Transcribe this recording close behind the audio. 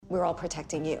we're all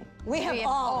protecting you. We have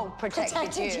all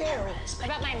protected you.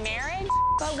 About my marriage?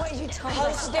 But what you told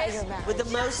us about your marriage. With the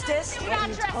mostest? What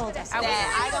you told us. Don't ever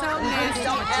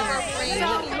bring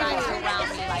anybody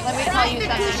around me like Let me that. tell you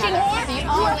something, Heather. The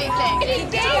only thing.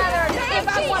 If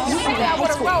I want to say I would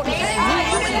have wrote it.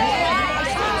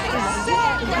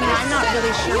 I'm not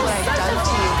really sure what I've done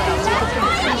to you, but I'll take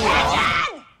it from you.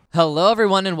 Hello,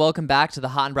 everyone, and welcome back to the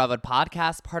Hot and Bravo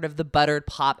podcast, part of the Buttered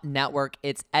Pop Network.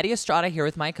 It's Eddie Estrada here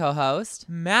with my co-host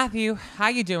Matthew. How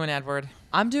you doing, Edward?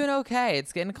 I'm doing okay.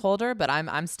 It's getting colder, but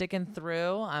I'm sticking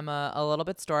through. I'm a little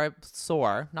bit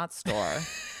sore.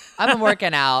 I've been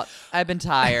working out. I've been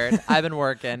tired. I've been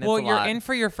working. Well, it's a you're lot. in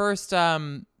for your first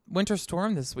winter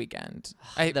storm this weekend.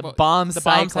 The bomb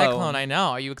cyclone. I know.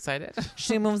 Are you excited?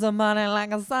 She moves her body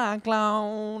like a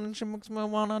cyclone. She makes me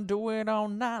wanna do it all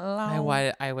night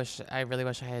long. I really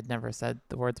wish I had never said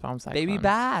the words bomb cyclone. Baby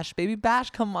Bash,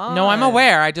 come on. No, I'm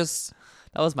aware.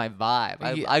 That was my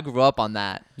vibe. Yeah. I grew up on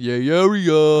that.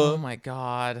 Oh my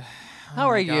God. How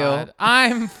are you?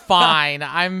 I'm fine.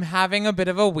 I'm having a bit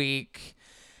of a week.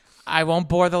 I won't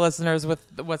bore the listeners with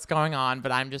what's going on,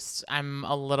 but I'm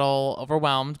a little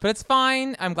overwhelmed, but it's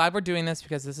fine. I'm glad we're doing this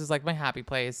because this is like my happy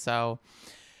place. So,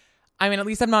 I mean, at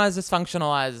least I'm not as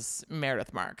dysfunctional as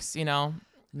Meredith Marks, you know?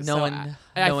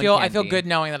 I feel good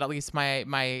knowing that at least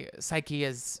my psyche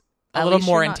is a little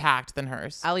more intact than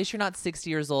hers. At least you're not 60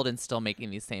 years old and still making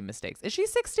these same mistakes. Is she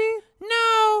 60?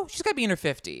 No, she's got to be in her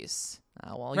 50s.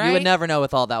 Oh, well, right? You would never know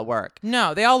with all that work.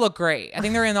 No, they all look great. I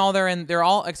think they're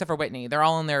all except for Whitney. They're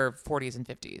all in their 40s and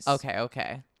 50s.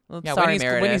 Okay. Well, Yeah, sorry,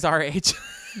 Meredith. Whitney's our age.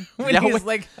 Whitney's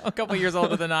like a couple years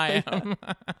older than I am.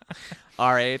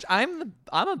 Our age. I'm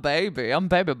a baby. I'm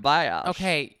baby Bash.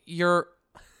 Okay, you're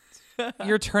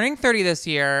turning 30 this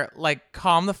year. Like,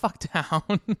 calm the fuck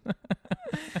down.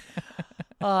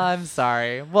 Oh, I'm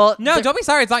sorry. Well, no, don't be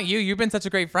sorry. It's not you. You've been such a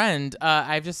great friend.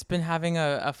 I've just been having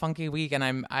a funky week,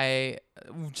 and I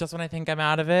just when I think I'm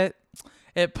out of it,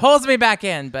 it pulls me back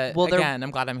in. But again, I'm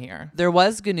glad I'm here. There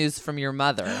was good news from your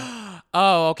mother.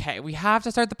 Oh, okay. We have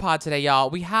to start the pod today,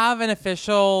 y'all. We have an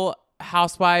official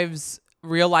Housewives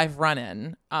real life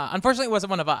run-in. Unfortunately, it wasn't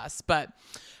one of us, but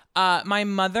my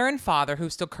mother and father, who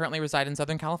still currently reside in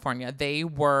Southern California, they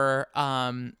were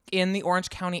in the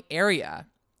Orange County area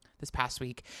this past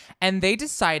week, and they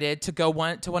decided to go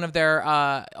to one of their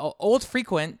old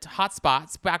frequent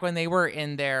hotspots back when they were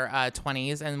in their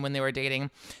 20s and when they were dating.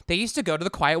 They used to go to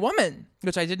the Quiet Woman,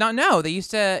 which I did not know. They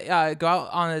used to go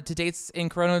out to dates in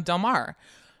Corona Del Mar,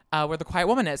 where the Quiet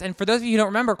Woman is. And for those of you who don't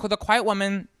remember, the Quiet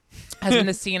Woman has been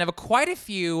the scene of quite a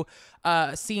few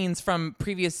scenes from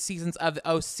previous seasons of the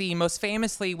OC, most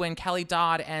famously when Kelly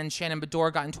Dodd and Shannon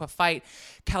Beador got into a fight.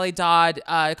 Kelly Dodd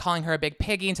calling her a big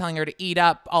piggy and telling her to eat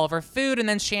up all of her food, and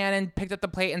then Shannon picked up the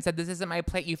plate and said, "This isn't my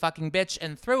plate, you fucking bitch,"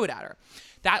 and threw it at her.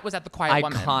 That was at the Quiet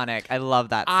Woman. Iconic. I love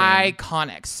that scene.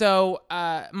 Iconic. So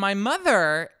my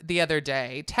mother the other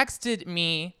day texted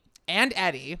me and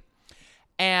Eddie,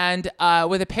 and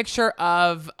with a picture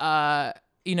of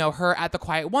her at the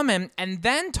Quiet Woman, and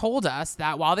then told us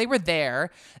that while they were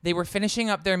there, they were finishing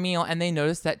up their meal and they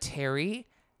noticed that Terry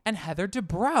and Heather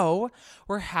Dubrow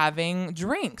were having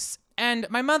drinks. And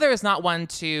my mother is not one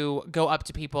to go up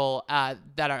to people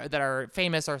that are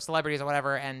famous or celebrities or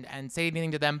whatever and say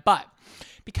anything to them, but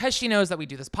because she knows that we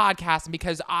do this podcast and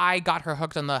because I got her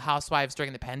hooked on the Housewives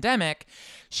during the pandemic,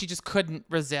 she just couldn't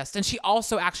resist. And she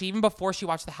also actually, even before she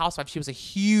watched the Housewives, she was a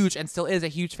huge and still is a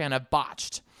huge fan of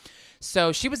Botched.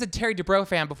 So she was a Terry Dubrow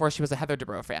fan before she was a Heather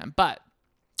Dubrow fan, but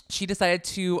she decided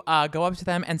to go up to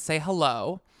them and say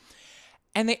hello.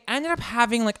 And they ended up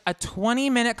having like a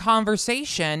 20-minute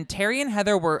conversation. Terry and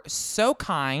Heather were so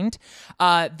kind.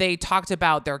 They talked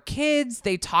about their kids.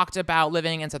 They talked about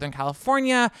living in Southern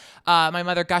California. My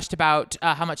mother gushed about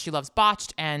how much she loves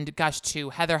Botched and gushed to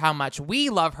Heather how much we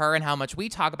love her and how much we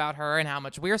talk about her and how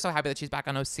much we're so happy that she's back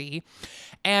on OC.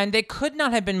 And they could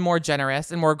not have been more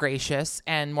generous and more gracious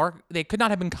and they could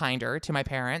not have been kinder to my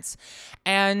parents.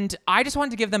 And I just wanted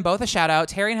to give them both a shout out.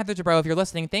 Terry and Heather Dubrow, if you're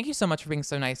listening, thank you so much for being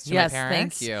so nice to my parents.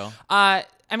 Thank you. I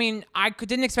mean,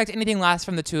 didn't expect anything less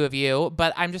from the two of you,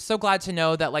 but I'm just so glad to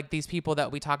know that like these people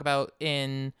that we talk about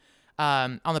on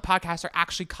the podcast are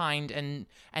actually kind and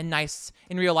nice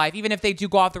in real life, even if they do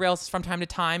go off the rails from time to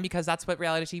time, because that's what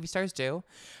reality TV stars do.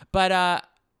 But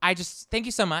I just thank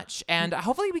you so much, and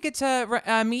hopefully we get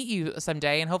to meet you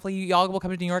someday, and hopefully y'all will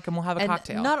come to New York and we'll have a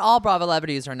cocktail. Not all Bravo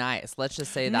celebrities are nice. Let's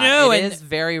just say that. No, it and- is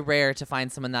very rare to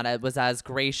find someone that was as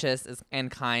gracious and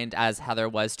kind as Heather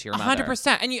was to your mother.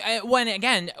 100%. And when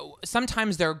again,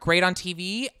 sometimes they're great on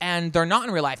TV and they're not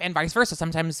in real life, and vice versa.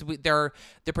 Sometimes they're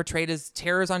portrayed as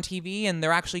terrors on TV and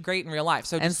they're actually great in real life.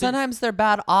 So And sometimes they're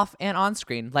bad off and on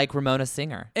screen, like Ramona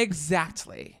Singer.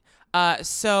 exactly.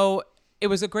 So it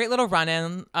was a great little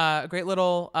run-in, a great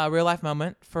little real-life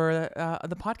moment for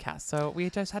the podcast. So we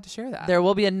just had to share that. There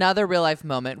will be another real life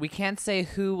moment. We can't say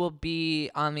who will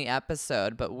be on the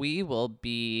episode, but we will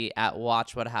be at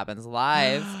Watch What Happens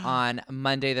Live on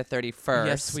Monday the 31st.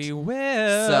 Yes, we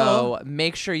will. So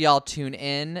make sure y'all tune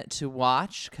in to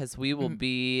watch because we will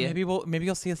be. Maybe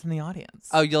you'll see us in the audience.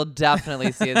 Oh, you'll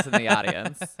definitely see us in the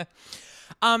audience.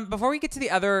 Before we get to the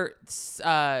other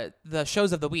the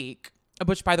shows of the week,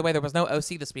 which, by the way, there was no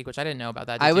OC this week, which I didn't know about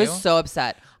that. Did I was you? so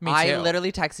upset. Me I too.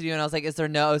 literally texted you and I was like, "Is there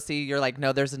no OC?" You're like,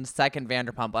 "No, there's a second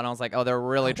Vanderpump." And I was like, "Oh, they're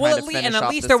really trying to finish at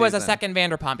off least the there was a season. second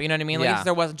Vanderpump. You know what I mean? At Yeah. least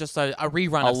there wasn't just a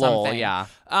rerun A of lull, something. yeah.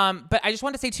 But I just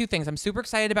want to say two things. I'm super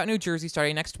excited about New Jersey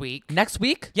starting next week. Next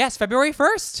week? Yes, February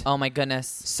 1st. Oh my goodness.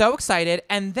 So excited.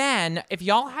 And then if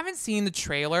y'all haven't seen the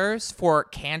trailers for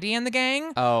Candy and the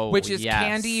Gang, Oh, which is yes.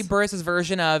 Candy Burris'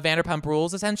 version of Vanderpump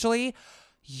Rules, essentially,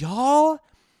 y'all,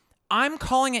 I'm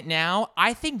calling it now.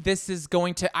 I think this is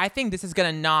going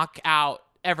to knock out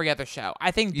every other show.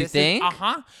 I think You this think? is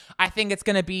I think it's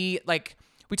gonna be like,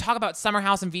 we talk about Summer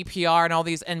House and VPR and all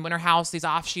these, and Winter House, these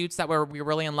offshoots that we're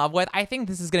really in love with. I think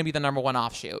this is gonna be the number one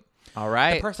offshoot. All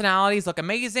right. The personalities look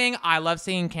amazing. I love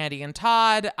seeing Candy and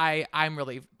Todd. I'm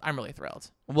really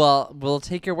thrilled. Well, we'll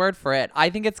take your word for it. I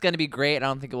think it's going to be great. I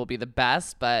don't think it will be the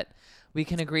best, but we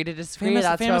can agree to disagree. That's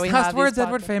why famous we last have words, these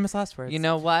Edward. podcasts. Famous last words. You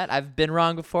know what? I've been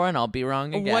wrong before, and I'll be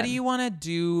wrong again. What do you want to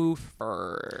do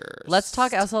first? Let's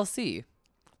talk SLC.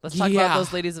 Let's talk Yeah. about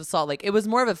those ladies of Salt Lake. It was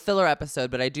more of a filler episode,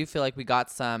 but I do feel like we got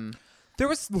There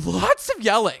was lots of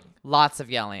yelling. lots of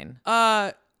yelling.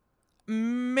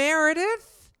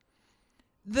 Meredith,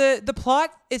 the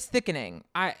plot is thickening.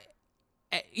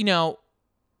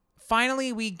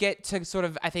 Finally we get to sort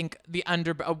of, I think, the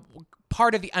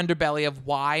part of the underbelly of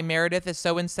why Meredith is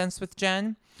so incensed with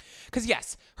Jen. Because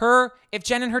yes, if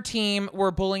Jen and her team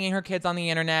were bullying her kids on the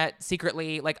internet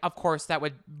secretly, like, of course that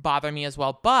would bother me as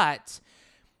well. But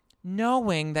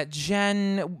knowing that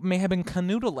Jen may have been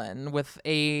canoodling with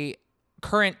a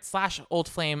current / old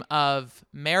flame of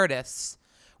Meredith's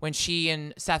when she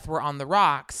and Seth were on the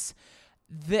rocks,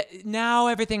 now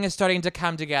everything is starting to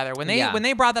come together. When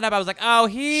they brought that up, I was like, oh,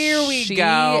 here we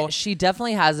go. She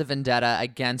definitely has a vendetta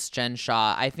against Jen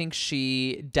Shaw. I think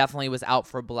she definitely was out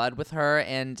for blood with her,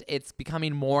 and it's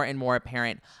becoming more and more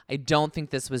apparent. I don't think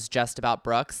this was just about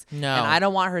Brooks. No. And I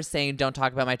don't want her saying, "Don't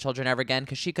talk about my children ever again,"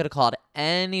 because she could have called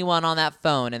anyone on that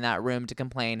phone in that room to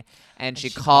complain, and she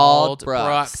called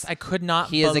Brooks. I could not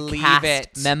He is believe a cast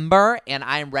it. member, and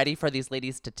I'm ready for these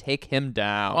ladies to take him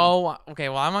down. Oh, okay.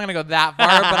 Well, I'm not gonna go that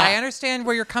far, but I understand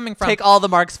where you're coming from. Take all the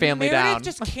Marks family Meredith down.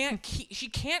 just can't keep. She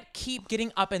can't keep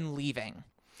getting up and leaving.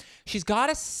 She's got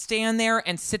to stand there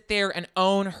and sit there and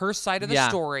own her side of the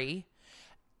story.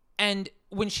 And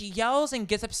when she yells and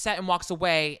gets upset and walks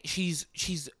away, she's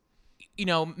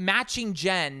matching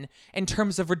Jen in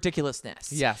terms of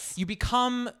ridiculousness. Yes. You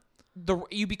become the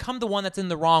one that's in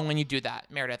the wrong when you do that,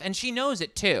 Meredith, and she knows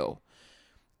it too.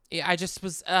 I just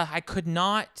was I could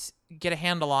not get a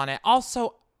handle on it.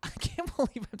 Also, I can't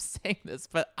believe I'm saying this,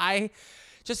 but I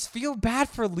just feel bad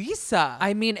for Lisa.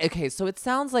 I mean, okay, so it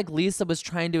sounds like Lisa was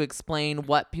trying to explain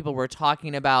what people were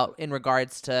talking about in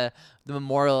regards to the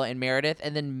memorial and Meredith,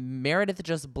 and then Meredith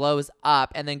just blows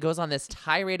up and then goes on this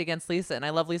tirade against Lisa. And I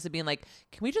love Lisa being like,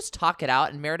 "Can we just talk it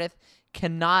out?" And Meredith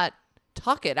cannot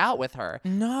talk it out with her.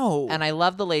 No. And I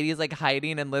love the ladies like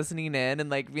hiding and listening in and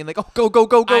like being like, "Oh, go, go,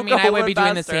 go, go, I mean, go." I would be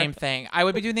doing the faster. same thing. I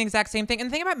would be doing the exact same thing. And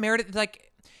the thing about Meredith is, like,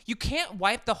 you can't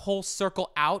wipe the whole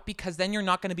circle out because then you're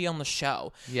not going to be on the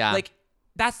show. Yeah. Like,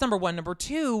 that's number one. Number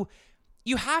two,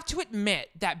 you have to admit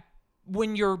that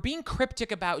when you're being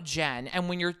cryptic about Jen and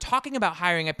when you're talking about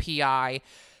hiring a PI,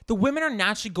 the women are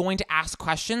naturally going to ask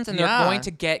questions and they're Yeah. going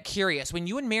to get curious. When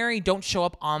you and Mary don't show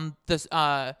up on this,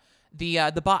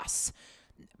 the bus,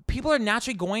 people are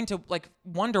naturally going to like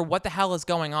wonder what the hell is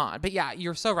going on. But yeah,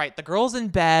 you're so right. The girl's in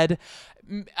bed.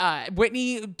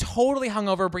 Whitney totally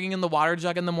hungover, bringing in the water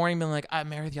jug in the morning, being like,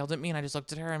 Meredith yelled at me, and I just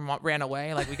looked at her and ran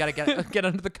away. Like, we got to get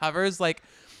under the covers. Like,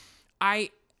 I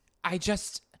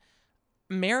just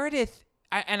Meredith.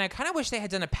 I kind of wish they had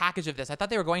done a package of this. I thought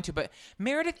they were going to, but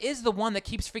Meredith is the one that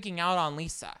keeps freaking out on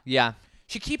Lisa. Yeah.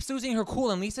 She keeps losing her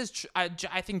cool, and Lisa's, I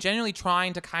think, genuinely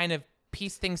trying to kind of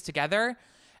piece things together.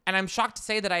 And I'm shocked to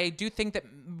say that I do think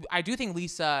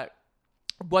Lisa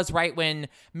was right when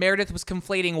Meredith was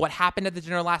conflating what happened at the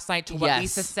dinner last night to what Yes,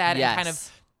 Lisa said yes. and kind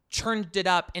of churned it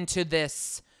up into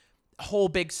this whole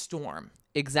big storm.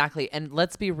 Exactly. And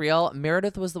let's be real,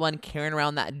 Meredith was the one carrying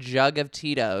around that jug of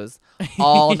Tito's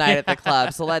all night at the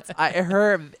club. So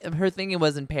her thinking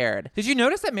was impaired. Did you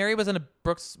notice that Mary was in a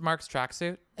Brooks Marks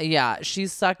tracksuit? Yeah,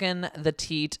 she's sucking the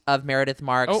teat of Meredith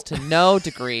Marks to no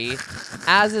degree,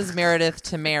 as is Meredith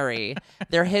to Mary.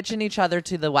 They're hitching each other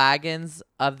to the wagons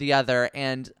of the other.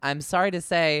 And I'm sorry to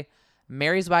say,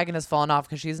 Mary's wagon has fallen off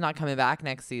because she's not coming back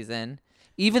next season.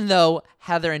 Even though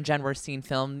Heather and Jen were seen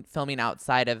filming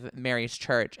outside of Mary's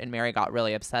church, and Mary got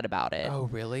really upset about it. Oh,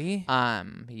 really?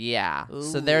 Yeah.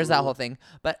 So there's that whole thing.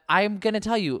 But I'm gonna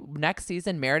tell you, next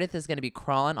season, Meredith is gonna be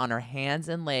crawling on her hands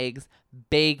and legs,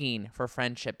 begging for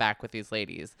friendship back with these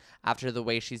ladies after the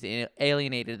way she's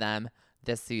alienated them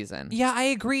this season. Yeah, I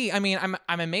agree. I mean,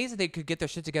 I'm amazed that they could get their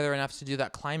shit together enough to do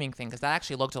that climbing thing because that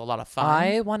actually looked a lot of fun.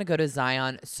 I want to go to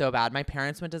Zion so bad. My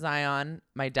parents went to Zion.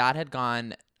 My dad had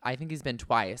gone. I think he's been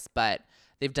twice, but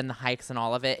they've done the hikes and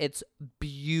all of it. It's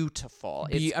beautiful.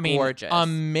 It's gorgeous.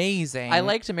 Amazing. I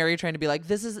like to Mary trying to be like,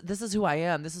 this is who I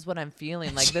am. This is what I'm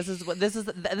feeling. Like this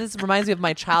reminds me of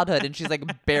my childhood, and she's like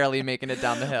barely making it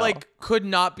down the hill. Like could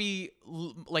not be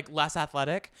like less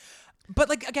athletic. But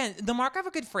like again, the mark of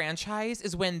a good franchise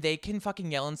is when they can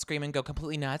fucking yell and scream and go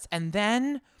completely nuts, and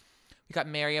then. We got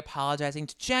Mary apologizing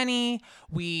to Jenny.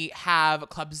 We have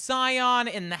Club Zion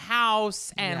in the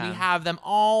house, and we have them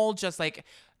all just like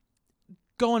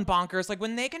going bonkers. Like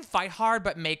when they can fight hard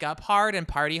but make up hard and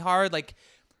party hard, like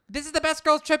this is the best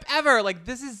girls trip ever. Like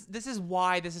this is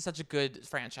why this is such a good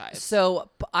franchise. So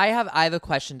I have a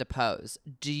question to pose.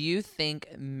 Do you think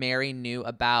Mary knew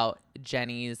about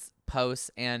Jenny's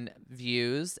posts and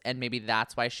views, and maybe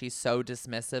that's why she's so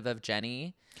dismissive of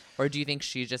Jenny? Or do you think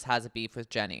she just has a beef with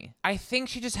Jenny? I think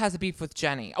she just has a beef with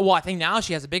Jenny. Well, I think now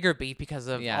she has a bigger beef because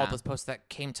of all those posts that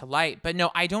came to light. But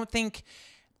no, I don't think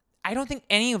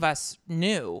any of us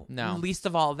knew. No. Least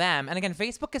of all them. And again,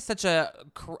 Facebook is such a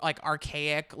like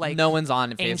archaic, like no one's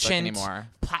on Facebook ancient anymore.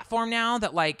 Platform now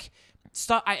that like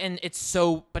stuff. And it's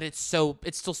still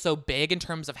so big in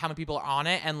terms of how many people are on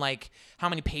it and like how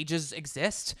many pages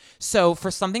exist. So for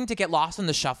something to get lost in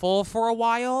the shuffle for a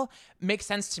while makes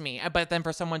sense to me. But then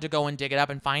for someone to go and dig it up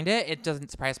and find it, it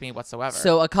doesn't surprise me whatsoever.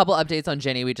 So a couple updates on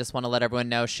Jenny. We just want to let everyone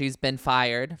know she's been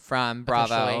fired from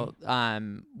Bravo,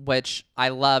 which I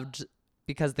loved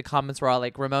because the comments were all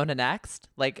like, Ramona next.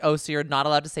 Like, oh, so you're not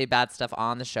allowed to say bad stuff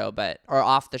on the show, or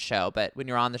off the show, but when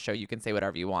you're on the show, you can say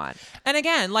whatever you want. And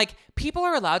again, like people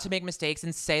are allowed to make mistakes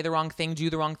and say the wrong thing, do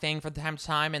the wrong thing from time to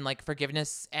time, and like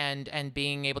forgiveness and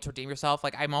being able to redeem yourself.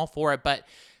 Like I'm all for it, but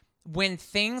when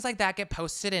things like that get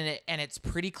posted and it's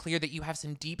pretty clear that you have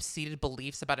some deep-seated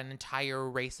beliefs about an entire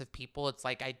race of people, it's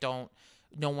like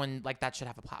no one like that should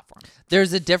have a platform.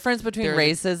 There's a difference between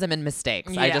racism and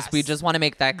mistakes. Yes. We just want to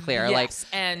make that clear. Yes.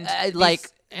 Like,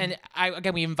 we're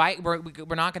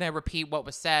not going to repeat what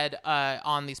was said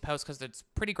on these posts because it's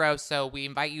pretty gross. So we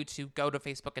invite you to go to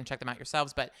Facebook and check them out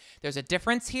yourselves. But there's a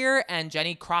difference here, and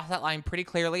Jenny crossed that line pretty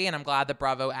clearly, and I'm glad that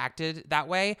Bravo acted that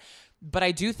way. But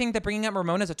I do think that bringing up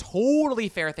Ramona is a totally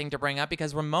fair thing to bring up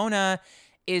because Ramona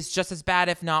is just as bad,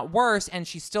 if not worse. And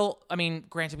she's still, I mean,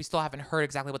 granted, we still haven't heard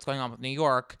exactly what's going on with New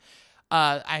York.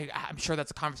 I'm sure that's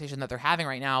a conversation that they're having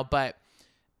right now, but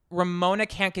Ramona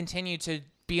can't continue to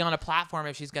be on a platform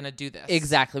if she's going to do this.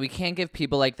 Exactly. We can't give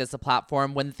people like this a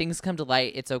platform. When things come to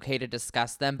light, it's okay to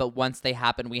discuss them, but once they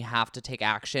happen, we have to take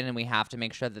action and we have to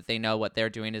make sure that they know what they're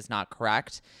doing is not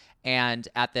correct. And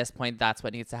at this point, that's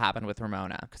what needs to happen with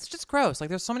Ramona. It's just gross.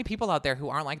 Like there's so many people out there who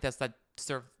aren't like this that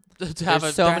deserve to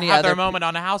There's have their moment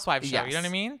on a housewife show. Yes. You know what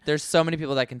I mean? There's so many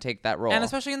people that can take that role. And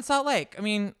especially in Salt Lake. I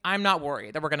mean, I'm not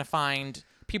worried that we're going to find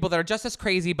people that are just as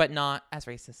crazy but not as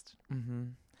racist. Mm-hmm.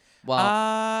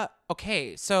 Well,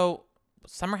 okay. So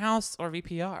Summer House or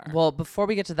VPR? Well, before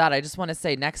we get to that, I just want to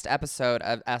say next episode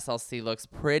of SLC looks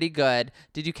pretty good.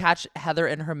 Did you catch Heather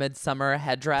in her midsummer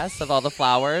headdress of all the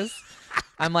flowers?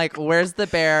 I'm like, where's the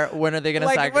bear? When are they going to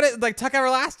sacrifice? Like Tuck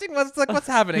Everlasting? What's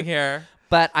happening here?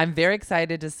 But I'm very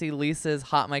excited to see Lisa's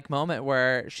hot mic moment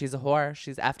where she's a whore.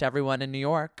 She's effed everyone in New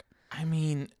York. I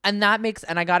mean, and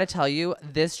I got to tell you,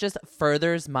 this just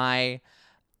furthers my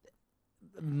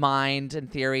mind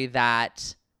and theory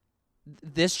that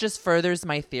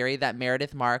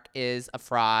Meredith Mark is a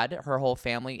fraud. Her whole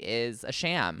family is a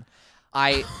sham.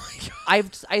 I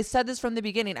said this from the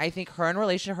beginning. I think her and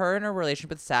her relationship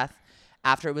with Seth,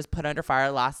 after it was put under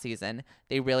fire last season,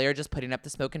 they really are just putting up the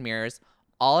smoke and mirrors.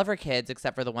 All of her kids,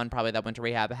 except for the one probably that went to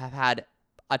rehab, have had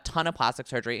a ton of plastic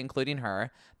surgery, including her.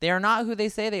 They are not who they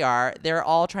say they are. They're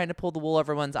all trying to pull the wool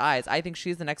over one's eyes. I think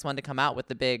she's the next one to come out with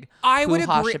the big I would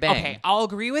hoo-ha agree. shebang. Okay, I'll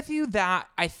agree with you that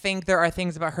I think there are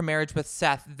things about her marriage with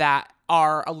Seth that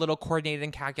are a little coordinated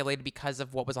and calculated because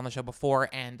of what was on the show before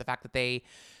and the fact that they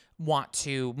want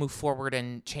to move forward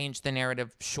and change the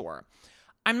narrative. Sure.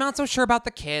 I'm not so sure about the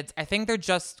kids. I think they're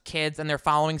just kids and they're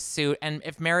following suit. And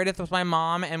if Meredith was my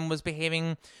mom and was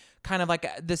behaving kind of like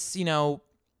this,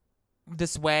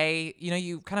 this way,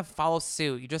 you kind of follow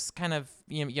suit. You just kind of,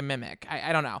 you mimic.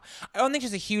 I don't know. I don't think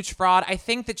she's a huge fraud. I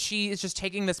think that she is just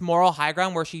taking this moral high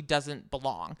ground where she doesn't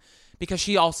belong because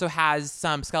she also has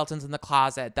some skeletons in the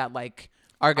closet that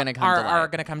are going to come to light. Are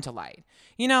going to come to light.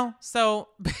 So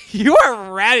you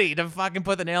are ready to fucking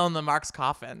put the nail in the Mark's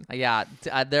coffin. Yeah,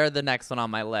 they're the next one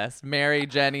on my list. Mary,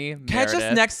 Jenny, Catch us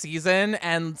Meredith. next season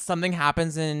and something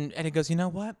happens and it goes, you know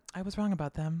what? I was wrong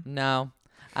about them. No,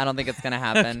 I don't think it's going to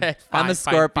happen. Okay, I'm fine, a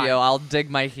Scorpio. fine. I'll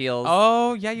dig my heels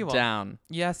Oh, yeah, you will. down.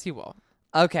 Yes, you will.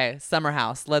 Okay, Summer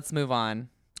House. Let's move on.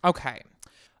 Okay.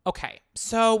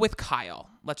 So with Kyle,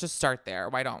 let's just start there.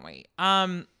 Why don't we?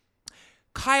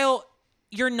 Kyle,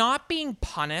 you're not being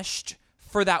punished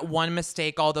for that one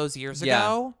mistake all those years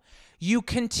ago. You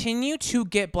continue to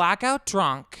get blackout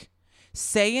drunk,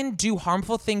 say and do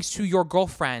harmful things to your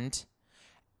girlfriend,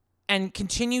 and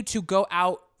continue to go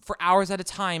out for hours at a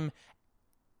time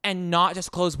and not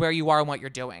disclose where you are and what you're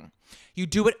doing. You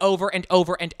do it over and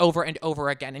over and over and over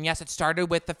again. And yes, it started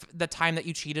with the time that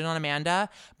you cheated on Amanda,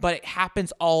 but it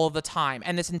happens all of the time.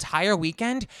 And this entire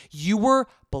weekend, you were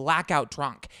blackout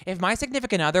drunk. If my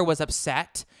significant other was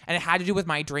upset and it had to do with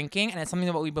my drinking, and it's something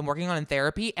that we've been working on in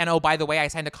therapy, and oh, by the way, I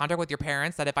signed a contract with your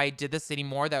parents that if I did this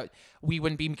anymore, that we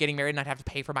wouldn't be getting married and I'd have to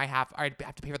pay for my half, or I'd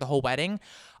have to pay for the whole wedding,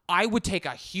 I would take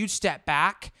a huge step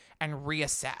back and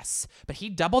reassess. But he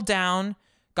doubled down,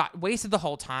 got wasted the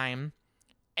whole time.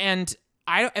 And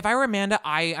if I were Amanda,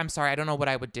 I'm sorry, I don't know what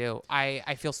I would do.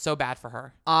 I feel so bad for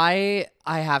her. I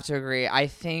have to agree. I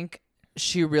think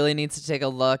she really needs to take a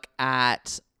look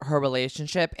at her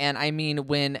relationship. And I mean,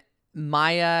 when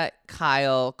Maya,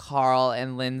 Kyle, Carl,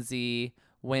 and Lindsay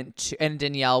and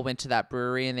Danielle went to that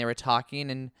brewery and they were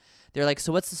talking and they're like,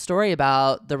 so what's the story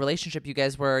about the relationship? You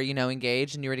guys were,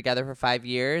 engaged and you were together for 5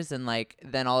 years. And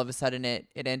then all of a sudden it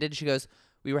ended. She goes,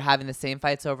 we were having the same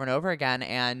fights over and over again.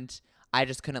 And I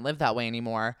just couldn't live that way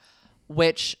anymore,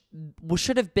 which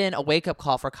should have been a wake-up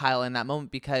call for Kyle in that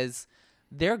moment because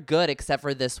they're good except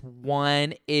for this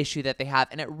one issue that they have.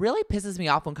 And it really pisses me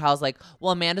off when Kyle's like,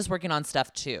 well, Amanda's working on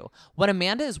stuff too. What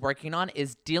Amanda is working on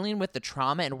is dealing with the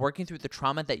trauma and working through the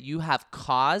trauma that you have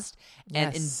caused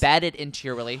and embedded into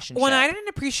your relationship. When I didn't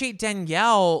appreciate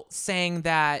Danielle saying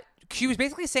that, she was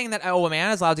basically saying that, oh,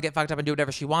 Amanda's allowed to get fucked up and do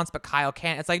whatever she wants, but Kyle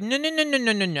can't. It's like,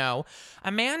 no.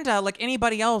 Amanda, like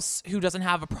anybody else who doesn't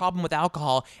have a problem with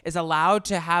alcohol, is allowed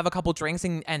to have a couple drinks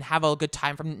and have a good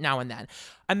time from now and then.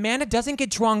 Amanda doesn't get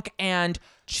drunk and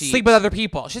sleep with other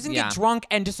people. She doesn't get drunk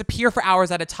and disappear for hours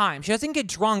at a time. She doesn't get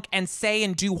drunk and say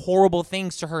and do horrible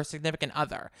things to her significant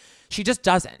other. She just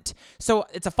doesn't. So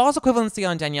it's a false equivalency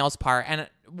on Danielle's part. And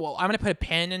well, I'm going to put a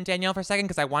pin in Danielle for a second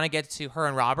because I want to get to her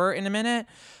and Robert in a minute.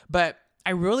 But I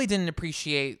really didn't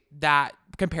appreciate that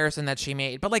comparison that she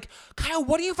made. But Kyle,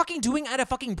 what are you fucking doing at a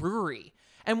fucking brewery?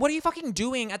 And what are you fucking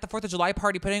doing at the 4th of July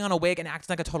party, putting on a wig and acting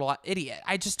like a total idiot?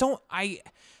 I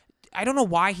don't know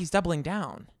why he's doubling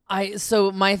down.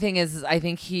 So my thing is I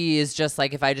think he is just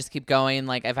if I just keep going,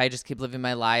 if I just keep living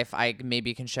my life, I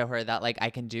maybe can show her that I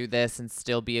can do this and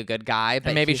still be a good guy,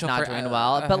 but maybe he's she'll not doing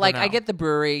well. But I get the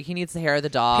brewery. He needs the hair of the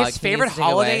dog. His favorite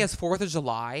holiday is 4th of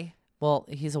July. Well,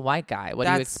 he's a white guy. What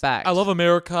do you expect? I love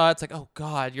America. It's like, oh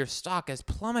God, your stock is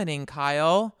plummeting,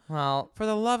 Kyle. Well, for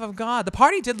the love of God. The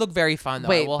party did look very fun, though.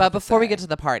 Wait, but before we get to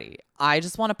the party, I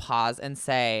just want to pause and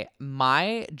say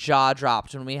my jaw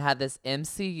dropped when we had this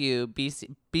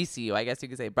BCU, I guess you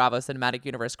could say, Bravo Cinematic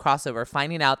Universe crossover,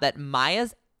 finding out that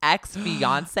Maya's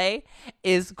ex-fiance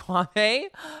is Kwame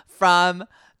from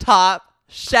Top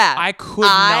Chef. I could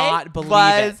not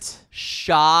believe it.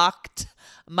 Shocked.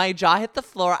 My jaw hit the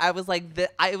floor. I was like,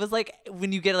 it was like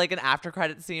when you get an after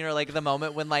credit scene or the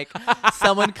moment when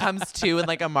someone comes to in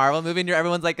a Marvel movie and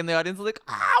everyone's in the audience what?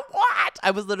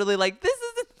 I was literally like, this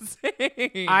is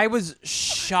insane. I was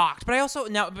shocked, but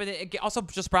it also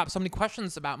just brought up so many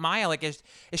questions about Maya. Is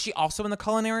she also in the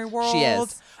culinary world? She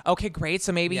is. Okay, great.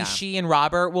 So maybe she and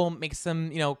Robert will make some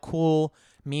cool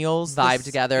meals, vibe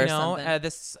together, or something.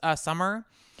 This summer.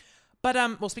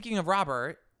 But speaking of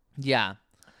Robert, yeah.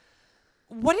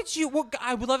 What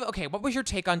was your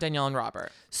take on Danielle and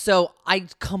Robert? So I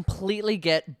completely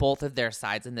get both of their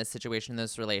sides in this situation, in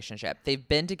this relationship. They've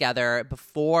been together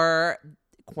before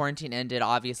quarantine ended,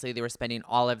 obviously they were spending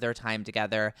all of their time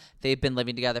together. They've been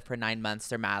living together for 9 months.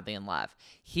 They're madly in love.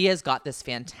 He has got this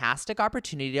fantastic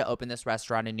opportunity to open this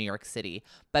restaurant in New York City.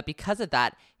 But because of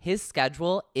that, his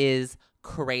schedule is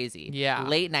crazy. Yeah.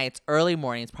 Late nights, early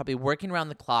mornings, probably working around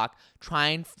the clock,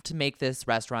 trying to make this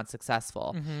restaurant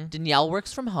successful. Danielle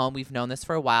works from home. We've known this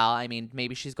for a while. I mean,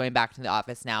 maybe she's going back to the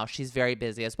office now. She's very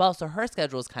busy as well. So her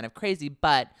schedule is kind of crazy,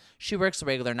 but she works a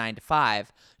regular 9 to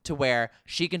 5 to where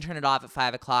she can turn it off at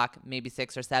 5 o'clock, maybe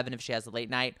 6 or 7 if she has a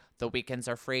late night. The weekends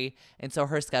are free. And so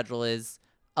her schedule is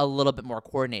a little bit more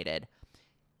coordinated.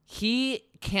 He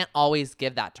can't always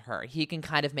give that to her. He can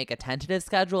kind of make a tentative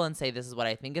schedule and say, this is what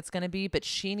I think it's going to be. But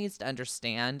she needs to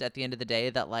understand at the end of the day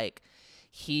that like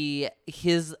his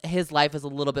life is a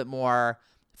little bit more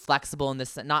flexible in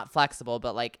this, not flexible,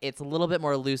 but like it's a little bit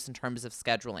more loose in terms of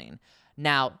scheduling.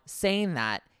 Now, saying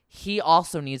that, he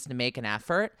also needs to make an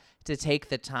effort to take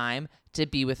the time to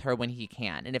be with her when he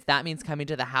can. And if that means coming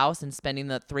to the house and spending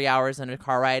the 3 hours in a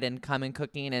car ride and coming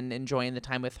cooking and enjoying the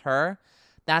time with her,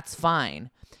 that's fine.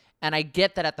 And I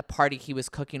get that at the party he was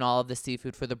cooking all of the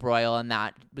seafood for the broil and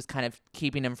that was kind of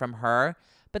keeping him from her.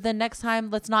 But then next time,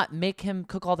 let's not make him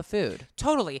cook all the food.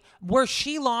 Totally. Where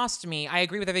she lost me, I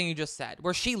agree with everything you just said.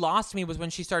 Where she lost me was when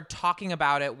she started talking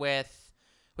about it with,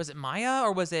 was it Maya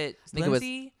or was it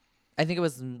Lindsay? I think it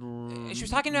was. She was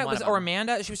talking about it was or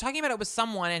Amanda. She was talking about it with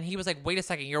someone, and he was like, "Wait a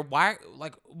second,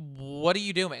 what are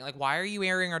you doing? Like, why are you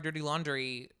airing our dirty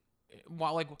laundry?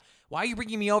 Why are you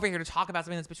bringing me over here to talk about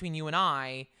something that's between you and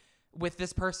I?" With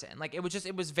this person, like it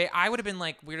was very, I would have been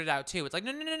like weirded out too. It's like,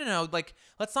 no. Like,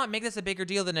 let's not make this a bigger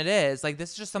deal than it is. Like,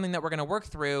 this is just something that we're going to work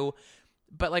through,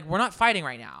 but like, we're not fighting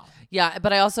right now. Yeah.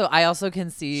 But I also can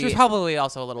see she was probably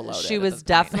also a little loaded. She was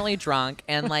definitely drunk.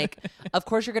 And like, of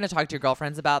course you're going to talk to your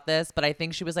girlfriends about this, but I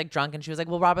think she was like drunk and she was like,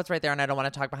 well, Robert's right there and I don't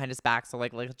want to talk behind his back. So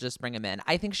like, let's just bring him in.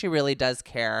 I think she really does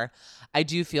care. I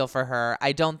do feel for her.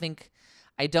 I don't think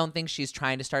she's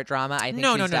trying to start drama. I think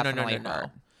she's definitely hurt.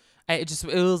 It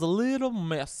was a little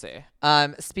messy.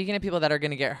 Speaking of people that are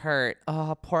going to get hurt,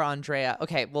 oh, poor Andrea.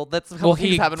 Okay, well, that's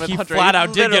he happened with he Andrea. flat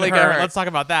out did get hurt. Let's talk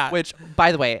about that. Which,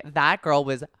 by the way, that girl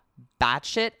was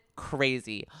batshit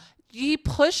crazy. He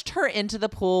pushed her into the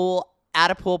pool at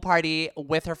a pool party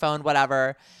with her phone,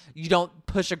 whatever. You don't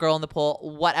push a girl in the pool,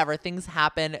 whatever. Things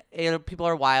happen. People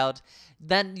are wild.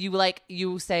 Then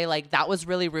you say like, that was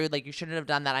really rude. Like, you shouldn't have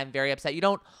done that. I'm very upset. You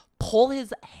don't pull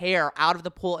his hair out of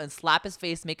the pool and slap his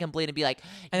face, make him bleed, and be like,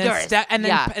 and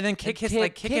then kick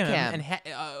him. And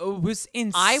it was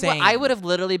insane. I would have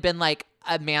literally been like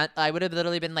a man. I would have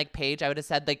literally been like Paige. I would have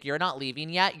said like, you're not leaving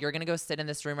yet. You're gonna go sit in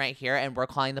this room right here, and we're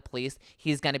calling the police.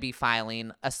 He's gonna be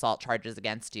filing assault charges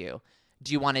against you.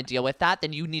 Do you want to deal with that?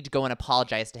 Then you need to go and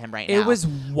apologize to him right now. It was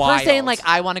wild. For saying like,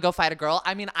 I want to go fight a girl.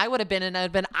 I mean, I would have gone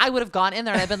in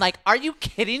there and I'd been like, are you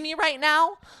kidding me right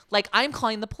now? Like, I'm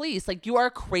calling the police. Like, you are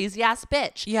a crazy ass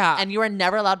bitch. Yeah. And you are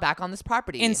never allowed back on this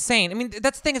property. Insane. I mean,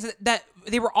 that's the thing is that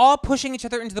they were all pushing each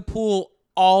other into the pool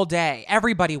all day.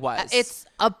 Everybody was. It's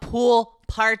a pool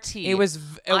party.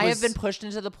 I have been pushed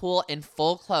into the pool in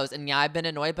full clothes, and yeah, I've been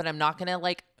annoyed, but I'm not gonna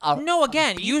like. No,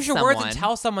 again, use your words and someone.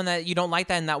 tell someone that you don't like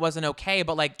that and that wasn't okay.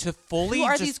 But like to fully, who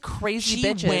are just, these crazy she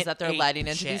bitches went that they're letting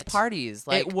into these apeshit. parties?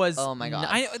 Like, it was. Oh my god.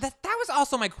 That was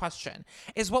also my question: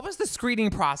 is what was the screening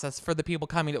process for the people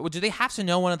coming? Do they have to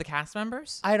know one of the cast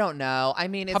members? I don't know. I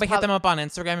mean, it's probably hit them up on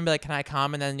Instagram and be like, "Can I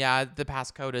come?" And then the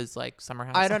passcode is like Summer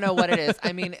House. I don't know what it is.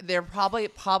 I mean, they're probably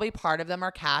part of them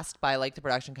are cast by like the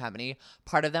production company,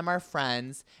 part of them are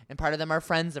friends, and part of them are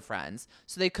friends of friends.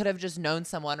 So they could have just known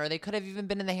someone, or they could have even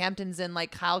been in the Hamptons and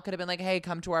like Kyle could have been like, hey,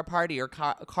 come to our party, or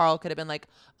Carl could have been like,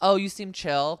 oh, you seem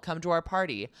chill, come to our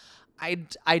party.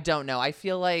 I don't know. I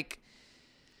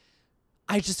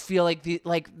just feel like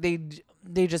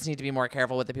they just need to be more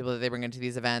careful with the people that they bring into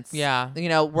these events. Yeah, you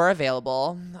know, we're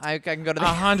available. I can go to the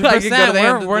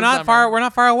 100%. We're not far. We're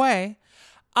not far away.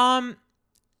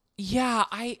 Yeah.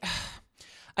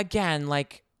 Again,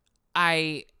 like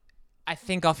I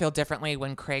think I'll feel differently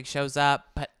when Craig shows up,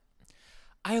 but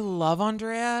I love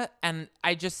Andrea, and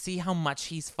I just see how much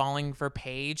he's falling for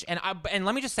Paige. And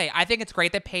let me just say, I think it's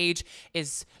great that Paige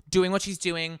is doing what she's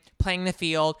doing, playing the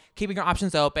field, keeping her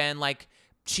options open. Like,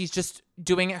 she's just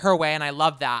doing it her way, and I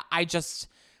love that.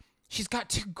 She's got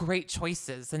two great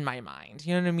choices in my mind.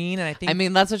 You know what I mean? And I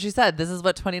mean, that's what she said. This is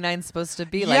what 29 is supposed to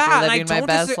be like. Yeah, We're living my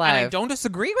best life. And I don't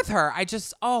disagree with her.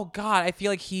 Oh God, I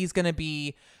feel like he's going to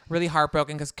be really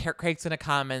heartbroken because Craig's going to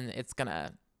come and it's going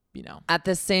to, you know. At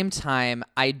the same time,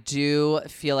 I do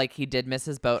feel like he did miss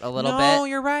his boat a little bit. No,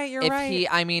 you're right. You're right.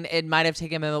 I mean, it might have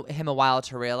taken him a while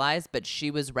to realize, but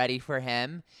she was ready for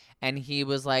him. And he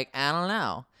was like, I don't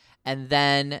know. And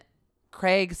then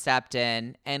Craig stepped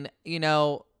in, and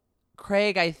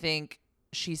Craig, I think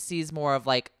she sees more of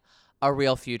like a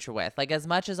real future with. Like, as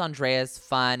much as Andrea's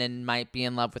fun and might be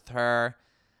in love with her,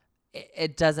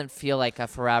 it doesn't feel like a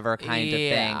forever kind of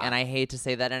thing. And I hate to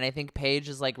say that. And I think Paige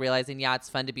is like realizing, yeah, it's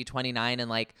fun to be 29 and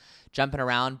like jumping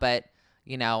around, but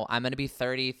I'm going to be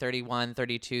 30, 31,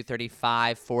 32,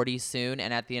 35, 40 soon.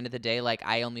 And at the end of the day, like,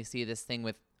 I only see this thing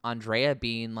with Andrea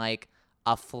being like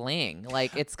a fling.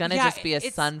 Like, it's going to just be a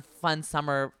fun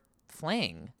summer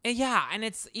fling. Yeah. And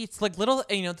it's like little,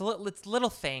 it's little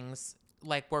things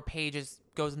like where Paige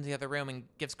goes into the other room and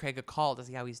gives Craig a call to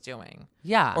see how he's doing.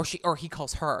 Yeah. Or he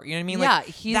calls her. You know what I mean? Yeah.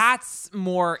 Like, that's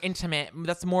more intimate.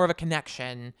 That's more of a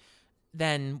connection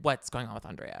than what's going on with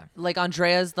Andrea. Like,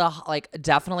 Andrea's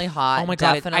definitely hot. Oh my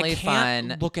God. Definitely I can't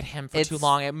fun. look at him for too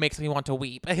long. It makes me want to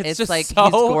weep. It's just like so...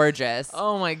 he's gorgeous.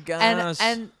 Oh my gosh.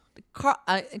 And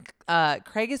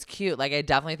Craig is cute. Like, I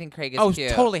definitely think Craig is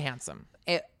cute. Oh, totally handsome.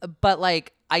 But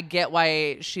like, I get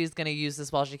why she's gonna use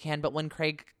this while she can. But when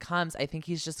Craig comes, I think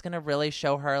he's just gonna really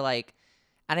show her like.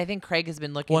 And I think Craig has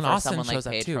been looking for Austin someone like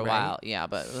Paige too, for a right? while. Yeah,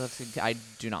 but I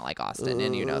do not like Austin,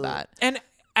 and you know that. And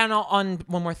on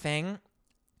one more thing,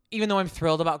 even though I'm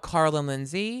thrilled about Carl and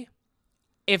Lindsay,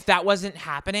 if that wasn't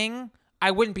happening,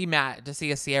 I wouldn't be mad to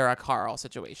see a Sierra Carl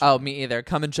situation. Oh, me either.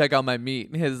 Come and check out my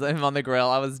meat. Him on the grill.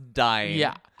 I was dying.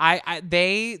 Yeah,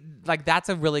 they like, that's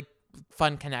a really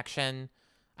fun connection.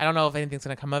 I don't know if anything's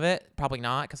gonna come of it. Probably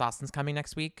not, because Austin's coming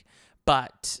next week.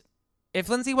 But if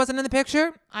Lindsay wasn't in the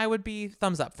picture, I would be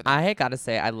thumbs up for that. I gotta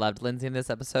say, I loved Lindsay in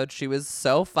this episode. She was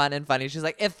so fun and funny. She's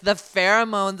like, if the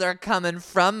pheromones are coming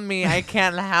from me, I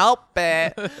can't help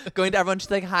it. Going to everyone, she's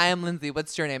like, hi, I'm Lindsay.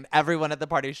 What's your name? Everyone at the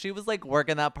party. She was like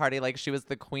working that party like she was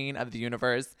the queen of the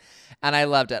universe. And I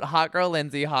loved it. Hot girl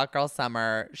Lindsay, hot girl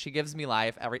Summer. She gives me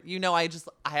life. I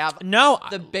have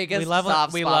the biggest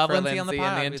soft spot for Lindsay on the in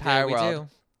pod. the entire we world. do.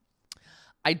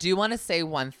 I do want to say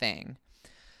one thing.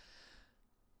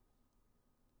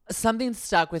 Something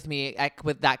stuck with me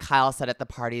with that Kyle said at the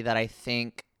party that I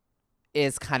think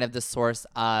is kind of the source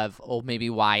of, maybe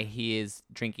why he is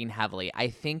drinking heavily. I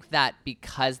think that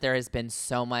because there has been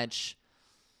so much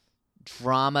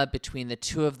drama between the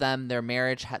two of them, their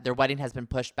wedding has been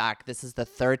pushed back. This is the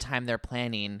third time they're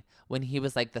planning. When he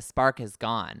was like, the spark is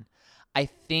gone. I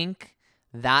think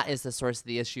that is the source of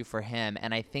the issue for him.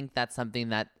 And I think that's something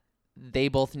that they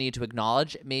both need to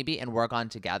acknowledge maybe and work on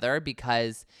together,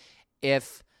 because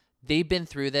if they've been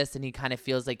through this and he kind of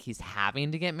feels like he's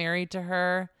having to get married to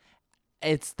her,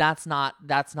 that's not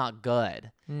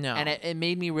good. No. And it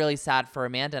made me really sad for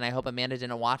Amanda, and I hope Amanda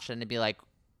didn't watch it and be like,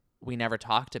 we never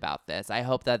talked about this. I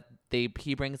hope that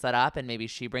he brings that up and maybe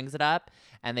she brings it up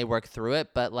and they work through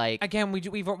it. But like, again,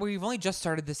 we've only just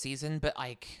started the season, but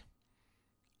like,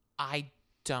 I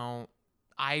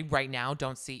right now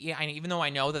don't see. Yeah, even though I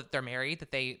know that they're married,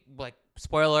 that they, like,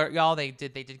 spoiler y'all, they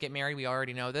did get married. We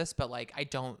already know this, but like, I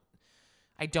don't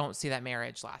see that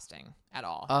marriage lasting at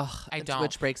all. Ugh, I don't,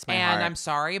 which breaks my heart. heart. I'm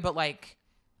sorry, but like,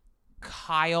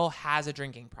 Kyle has a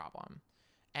drinking problem,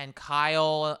 and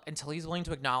Kyle, until he's willing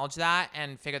to acknowledge that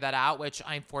and figure that out, which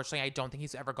unfortunately I don't think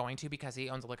he's ever going to, because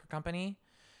he owns a liquor company.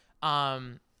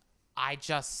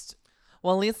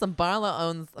 Well, Lisa Barlow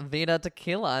owns Vida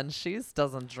Tequila, and she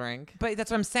doesn't drink. But that's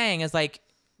what I'm saying is like,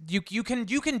 you can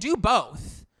do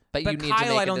both. But you need Kyle, to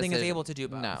make I don't a think, is decision. able to do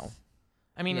both. No.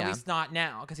 I mean, Yeah. at least not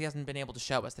now, because he hasn't been able to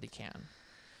show us that he can.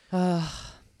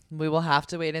 We will have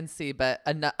to wait and see. But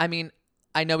I mean,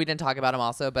 I know we didn't talk about him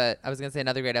also, but I was going to say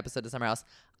another great episode of Summer House.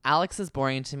 Alex is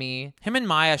boring to me. Him and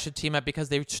Maya should team up, because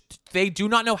they do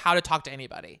not know how to talk to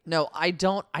anybody. No, I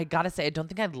don't. I got to say, I don't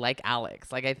think I like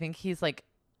Alex. Like, I think he's like,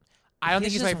 I don't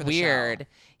think he's just right for the weird. show.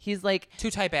 He's like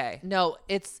Too type A. No,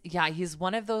 he's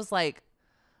one of those like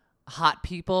hot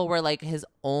people where like his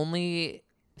only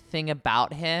thing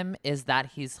about him is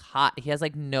that he's hot. He has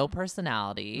like no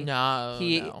personality.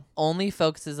 He only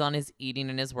focuses on his eating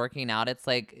and his working out. It's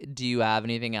like, do you have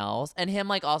anything else? And him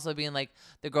like also being like,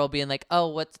 the girl being like, oh,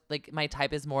 what's like, my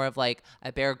type is more of like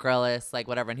a Bear Grylls, like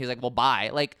whatever. And he's like, well,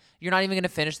 bye. Like, you're not even gonna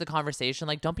finish the conversation.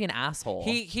 Like, don't be an asshole.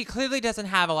 He clearly doesn't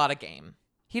have a lot of game.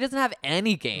 He doesn't have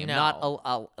any game. No.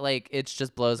 Not like, it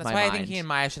just blows That's my why mind. I think he and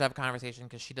Maya should have a conversation,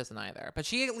 because she doesn't either. But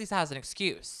she at least has an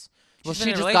excuse. Well, She's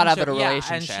she been in just got out of a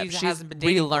relationship, relationship. Yeah, and she's hasn't been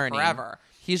dating for relearning. forever.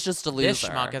 He's just a This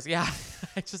loser. schmuck is, yeah.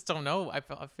 I just don't know. I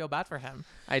feel bad for him.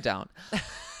 I don't.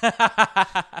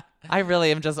 I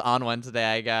really am just on one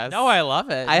today, I guess. No, I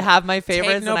love it. I have my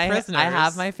favorites, no and I prisoners.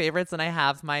 have my favorites, and I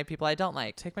have my people I don't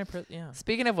like. Take my yeah.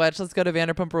 Speaking of which, let's go to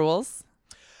Vanderpump Rules.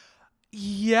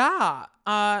 Yeah.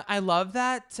 I love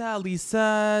that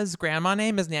Lisa's grandma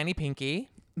name is Nanny Pinky.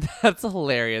 That's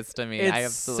hilarious to me. It's I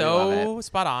absolutely love it. so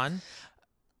spot on.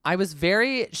 I was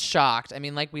very shocked. I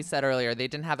mean, like we said earlier, they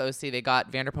didn't have OC. They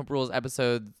got Vanderpump Rules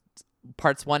episodes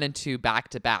parts 1 and 2 back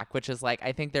to back, which is like,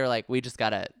 I think they're like, we just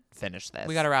gotta finish this.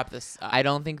 We gotta wrap this up. I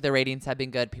don't think the ratings have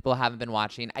been good. People haven't been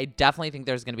watching. I definitely think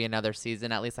there's gonna be another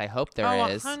season. At least I hope there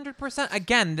is. 100%.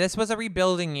 Again, this was a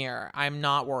rebuilding year. I'm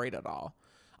not worried at all.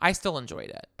 I still enjoyed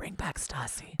it. Bring back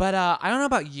Stassi. But I don't know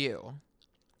about you,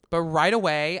 but right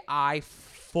away, I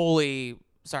fully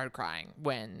started crying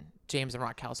when James and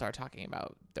Raquel started talking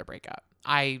about their breakup.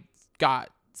 I got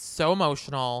so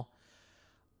emotional.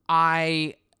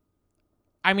 I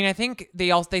mean, I think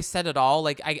they said it all.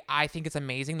 Like, I think it's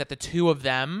amazing that the two of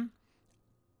them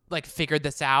like figured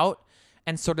this out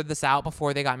and sorted this out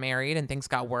before they got married and things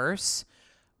got worse.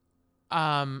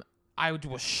 I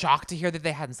was shocked to hear that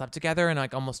they hadn't slept together in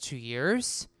like almost 2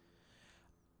 years.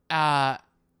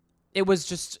 It was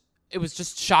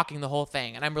just shocking, the whole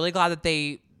thing. And I'm really glad that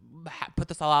they put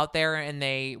this all out there and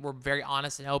they were very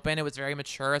honest and open. It was very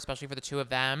mature, especially for the two of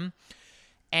them.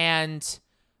 And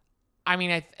I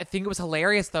mean, I think it was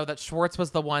hilarious though that Schwartz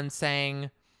was the one saying,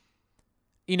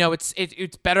 you know, it's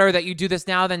better that you do this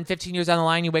now than 15 years down the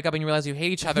line you wake up and you realize you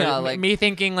hate each other. Yeah, like, me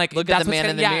thinking like, look at the man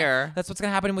in the mirror. That's what's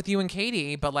gonna happen with you and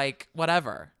Katie. But like,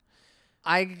 whatever.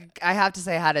 I have to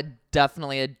say I had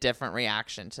definitely a different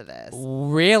reaction to this.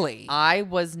 Really? I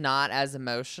was not as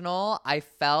emotional. I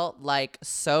felt like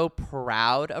so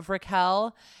proud of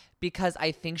Raquel because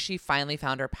I think she finally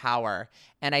found her power.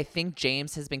 And I think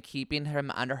James has been keeping her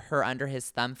under his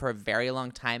thumb for a very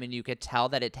long time. And you could tell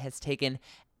that it has taken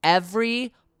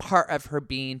every part of her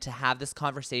being to have this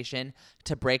conversation,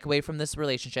 to break away from this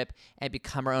relationship and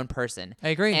become her own person. I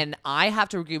agree. And I have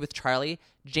to agree with Charlie.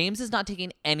 James is not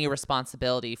taking any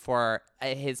responsibility for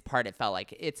his part. It felt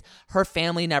like it's her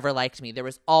family never liked me. There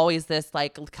was always this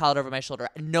like cloud over my shoulder.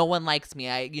 No one likes me.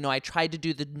 I tried to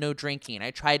do the no drinking.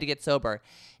 I tried to get sober.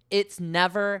 It's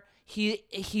never,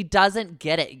 he doesn't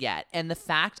get it yet. And the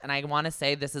fact, and I want to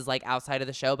say this is like outside of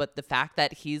the show, but the fact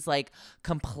that he's like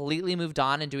completely moved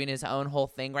on and doing his own whole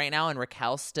thing right now, and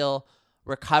Raquel's still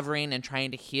recovering and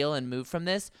trying to heal and move from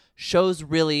this, shows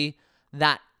really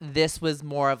that this was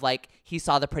more of like he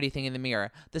saw the pretty thing in the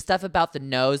mirror. The stuff about the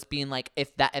nose being like,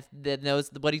 if the nose,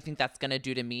 what do you think that's going to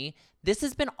do to me? This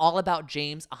has been all about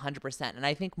James 100%. And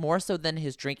I think more so than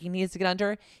his drinking needs to get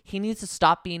under, he needs to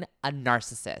stop being a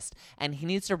narcissist. And he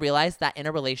needs to realize that in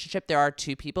a relationship, there are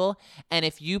two people. And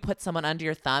if you put someone under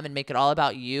your thumb and make it all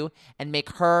about you and make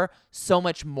her so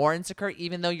much more insecure,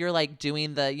 even though you're like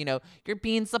doing the, you're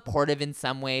being supportive in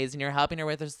some ways and you're helping her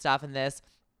with her stuff and this,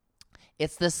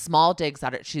 it's the small digs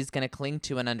that she's going to cling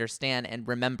to and understand and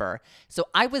remember. So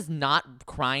I was not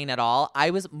crying at all. I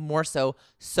was more so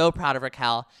proud of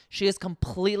Raquel. She has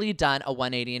completely done a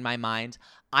 180 in my mind.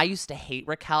 I used to hate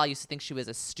Raquel. I used to think she was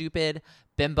a stupid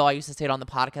bimbo. I used to say it on the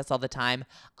podcast all the time.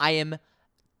 I am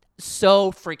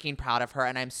so freaking proud of her,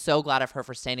 and I'm so glad of her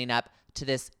for standing up to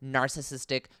this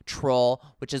narcissistic troll,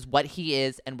 which is what he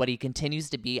is and what he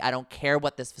continues to be. I don't care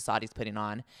what this facade he's putting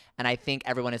on, and I think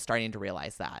everyone is starting to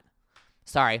realize that.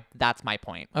 Sorry, that's my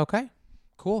point. Okay,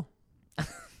 cool.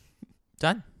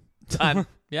 Done.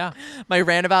 Yeah. My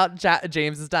rant about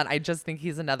James is done. I just think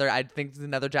he's another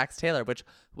Jax Taylor, which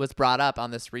was brought up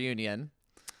on this reunion.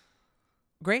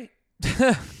 Great.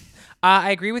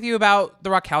 I agree with you about the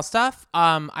Raquel stuff.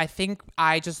 I think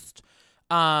I just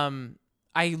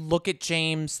I look at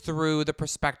James through the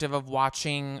perspective of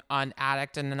watching an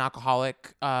addict and an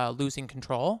alcoholic losing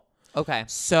control. Okay.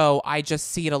 So I just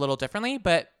see it a little differently,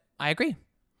 but I agree.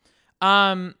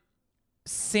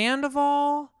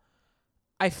 Sandoval,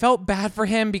 I felt bad for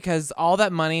him because all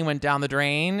that money went down the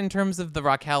drain in terms of the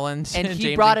Raquel and he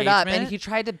James brought it up, engagement. and he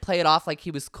tried to play it off like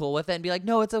he was cool with it and be like,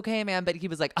 no, it's okay, man. But he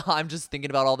was like, oh, I'm just thinking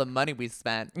about all the money we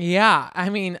spent. Yeah. I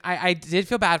mean, I did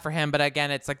feel bad for him, but again,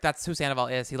 it's like that's who Sandoval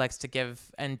is. He likes to give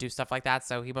and do stuff like that,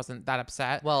 so he wasn't that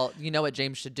upset. Well, you know what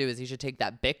James should do is he should take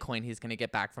that Bitcoin he's going to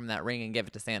get back from that ring and give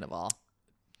it to Sandoval.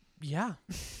 Yeah,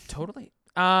 totally.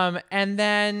 And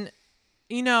then,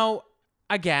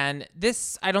 again,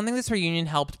 I don't think this reunion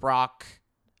helped Brock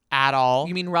at all.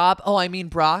 You mean Rob? Oh, I mean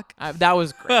Brock. That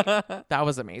was great. That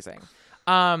was amazing.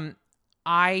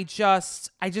 I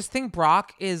just think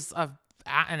Brock is an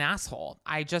asshole.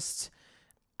 Oh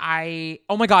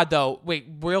my God, though. Wait,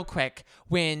 real quick.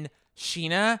 When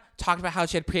Sheena talked about how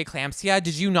she had preeclampsia,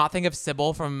 did you not think of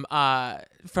Sybil from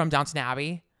Downton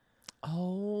Abbey?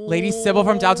 Oh, Lady Sybil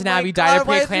from Downton Abbey died of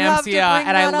preeclampsia,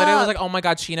 and I literally was like, "Oh my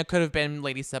God, Sheena could have been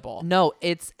Lady Sybil." No,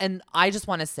 and I just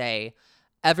want to say,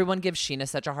 everyone gives Sheena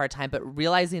such a hard time, but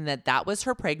realizing that that was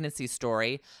her pregnancy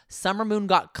story. Summer Moon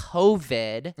got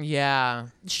COVID. Yeah.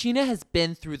 Sheena has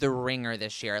been through the ringer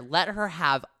this year. Let her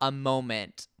have a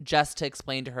moment just to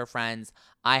explain to her friends,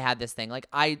 I had this thing. Like,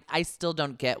 I still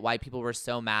don't get why people were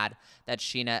so mad that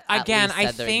Sheena Again, at least I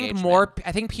said their think engagement.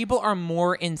 I think people are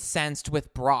more incensed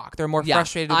with Brock. They're more Yeah,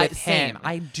 frustrated with same. him.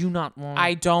 I do not want.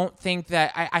 I don't think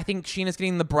that I think Sheena's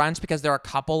getting the brunt because they're a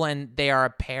couple and they are a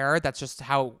pair. That's just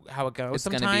how it goes It's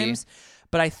gonna be. sometimes.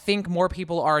 But I think more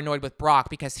people are annoyed with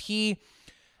Brock because and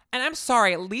I'm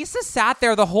sorry, Lisa sat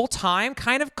there the whole time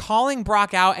kind of calling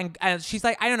Brock out and she's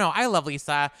like, I don't know, I love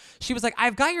Lisa. She was like,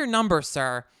 I've got your number,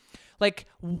 sir. Like,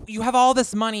 you have all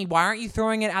this money. Why aren't you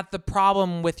throwing it at the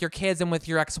problem with your kids and with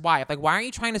your ex-wife? Like, why aren't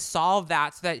you trying to solve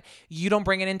that so that you don't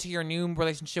bring it into your new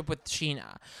relationship with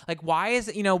Sheena? Like, why is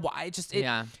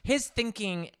it, his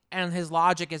thinking and his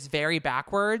logic is very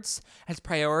backwards. His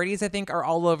priorities, I think, are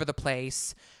all over the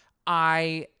place.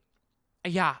 I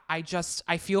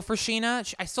feel for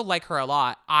Sheena. I still like her a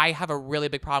lot. I have a really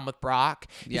big problem with Brock.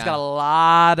 He's got a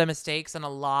lot of mistakes and a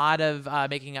lot of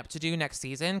making up to do next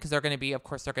season because they're going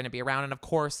to be around. And of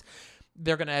course,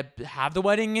 they're going to have the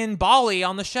wedding in Bali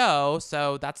on the show.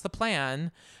 So that's the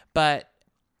plan. But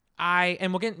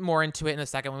and we'll get more into it in a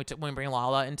second when we bring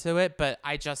Lala into it. But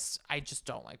I just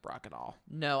don't like Brock at all.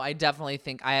 No, I definitely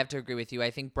think I have to agree with you.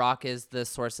 I think Brock is the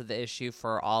source of the issue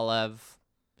for all of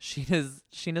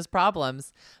Sheena's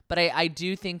problems, but I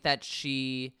do think that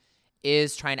she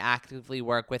is trying to actively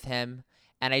work with him,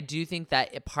 and I do think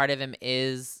that part of him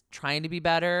is trying to be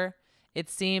better,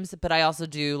 it seems, but I also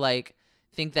do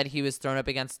think that he was thrown up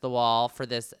against the wall for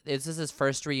this. This is his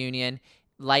first reunion.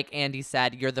 Like Andy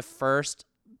said, you're the first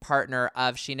partner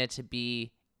of Sheena to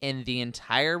be in the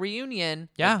entire reunion.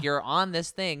 Yeah. Like, you're on this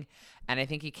thing. And I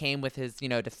think he came with his,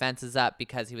 defenses up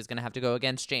because he was going to have to go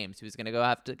against James. He was going to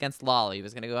go against Lolly. He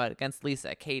was going to go out against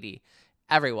Lisa, Katie,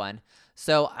 everyone.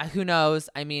 So who knows?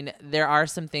 I mean, there are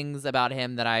some things about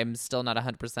him that I'm still not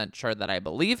 100% sure that I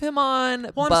believe him on.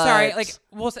 Well, I'm sorry.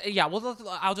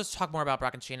 I'll just talk more about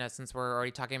Brock and Sheena since we're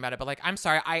already talking about it. But I'm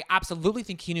sorry. I absolutely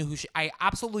think he knew I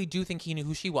absolutely do think he knew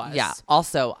who she was. Yeah.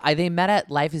 Also, they met at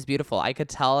Life is Beautiful. I could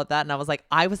tell at that, and I was like,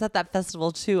 I was at that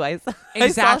festival too. Exactly. I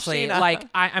saw Sheena.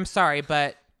 I'm sorry,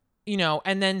 but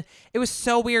and then it was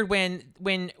so weird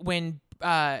when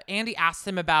Andy asked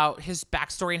him about his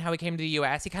backstory and how he came to the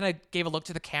U.S. He kind of gave a look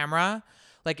to the camera,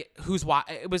 like who's what.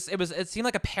 It seemed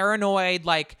like a paranoid,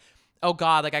 oh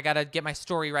God, I gotta get my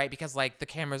story right because the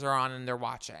cameras are on and they're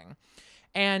watching,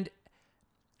 and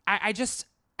I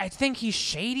think he's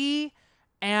shady,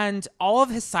 and all of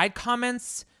his side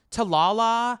comments to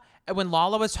Lala when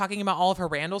Lala was talking about all of her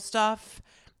Randall stuff,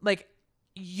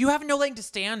 you have no leg to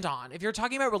stand on. If you're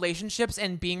talking about relationships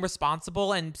and being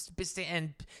responsible and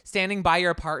standing by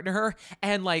your partner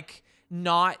and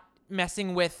not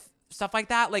messing with stuff like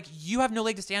that, you have no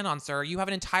leg to stand on, sir. You have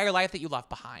an entire life that you left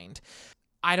behind.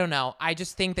 I don't know. I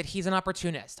just think that he's an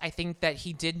opportunist. I think that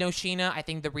he did know Sheena. I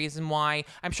think the reason why,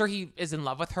 I'm sure he is in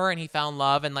love with her and he fell in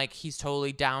love and he's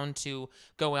totally down to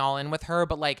go all in with her.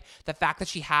 But the fact that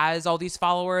she has all these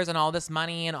followers and all this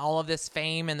money and all of this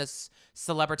fame and this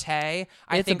celebrity,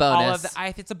 I think all of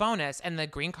it's a bonus. And the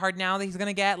green card now that he's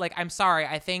gonna get, I'm sorry,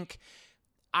 I think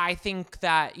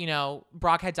that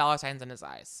Brock had dollar signs in his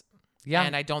eyes. Yeah,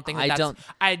 and I don't think do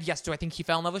I think he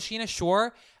fell in love with Sheena?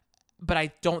 Sure, but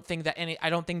I don't think that the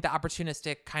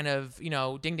opportunistic kind of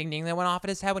ding ding ding that went off in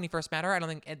his head when he first met her, I don't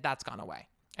think that's gone away.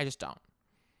 I just don't.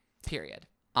 Period.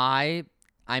 I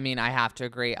mean, I have to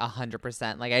agree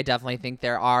 100%. I definitely think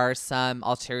there are some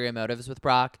ulterior motives with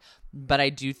Brock, but I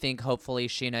do think hopefully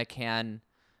Sheena can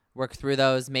work through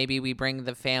those. Maybe we bring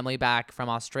the family back from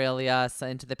Australia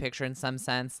into the picture in some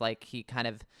sense. He kind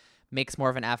of makes more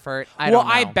of an effort. I don't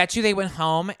know. I bet you they went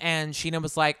home and Sheena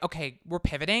was like, okay, we're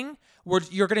pivoting.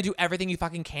 You're going to do everything you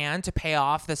fucking can to pay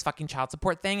off this fucking child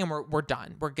support thing. And we're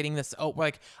done. We're getting this.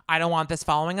 I don't want this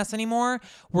following us anymore.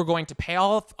 We're going to pay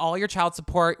off all your child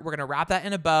support. We're going to wrap that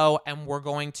in a bow and we're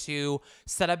going to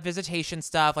set up visitation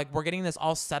stuff. We're getting this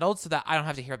all settled so that I don't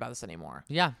have to hear about this anymore.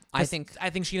 Yeah. I think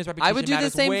Sheena's reputation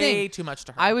matters way too much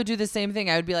to her. I would do the same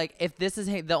thing. I would be like, if this is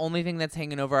the only thing that's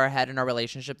hanging over our head in our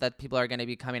relationship that people are going to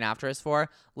be coming after us for,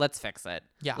 let's fix it.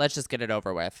 Yeah. Let's just get it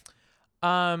over with.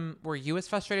 Were you as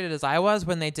frustrated as I was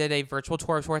when they did a virtual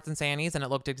tour of Schwartz and Sandy's and it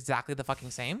looked exactly the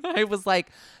fucking same? I was like,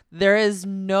 there is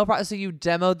no problem. So you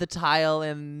demoed the tile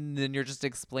and then you're just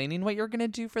explaining what you're going to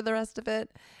do for the rest of it.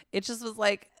 It just was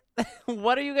like,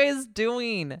 what are you guys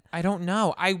doing? I don't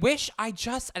know. And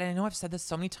I know I've said this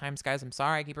so many times, guys. I'm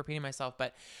sorry. I keep repeating myself,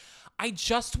 but I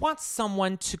just want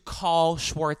someone to call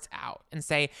Schwartz out and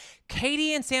say,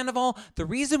 Katie and Sandoval, the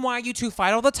reason why you two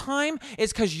fight all the time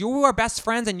is because you are best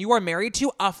friends and you are married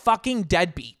to a fucking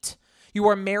deadbeat. You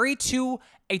are married to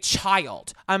a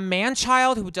child, a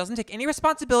man-child who doesn't take any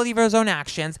responsibility for his own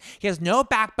actions. He has no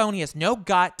backbone. He has no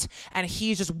gut. And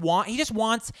he just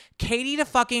wants Katie to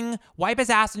fucking wipe his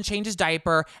ass and change his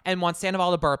diaper and wants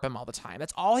Sandoval to burp him all the time.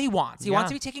 That's all he wants. He wants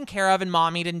to be taken care of and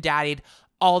mommied and daddied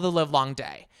all the live long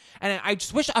day. And I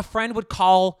just wish a friend would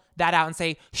call that out and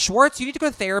say, Schwartz, you need to go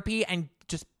to therapy and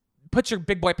just put your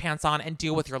big boy pants on and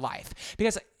deal with your life,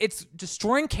 because it's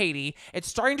destroying Katie. It's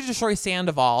starting to destroy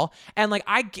Sandoval. And like,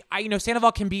 I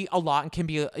Sandoval can be a lot and can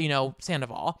be,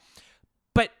 Sandoval,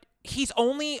 but he's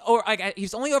only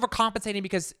overcompensating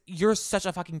because you're such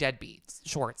a fucking deadbeat,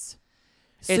 Schwartz.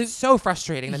 It's so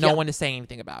frustrating that no one is saying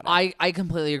anything about it. I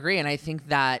completely agree. And I think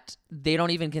that they don't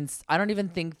even, I don't even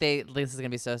think this is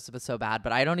going to be so bad,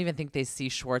 but I don't even think they see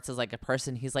Schwartz as like a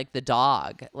person. He's like the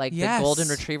dog, like the golden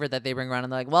retriever that they bring around,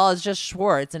 and they're like, well, it's just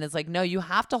Schwartz. And it's like, no, you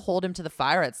have to hold him to the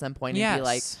fire at some point and be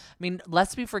like, I mean,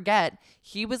 lest we forget,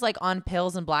 he was like on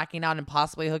pills and blacking out and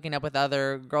possibly hooking up with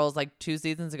other girls like 2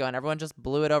 seasons ago, and everyone just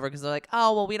blew it over because they're like,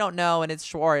 oh, well, we don't know, and it's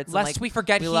Schwartz. Lest we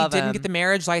forget, he didn't get the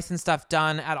marriage license stuff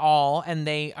done at all,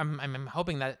 and I'm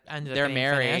hoping that ended up they're getting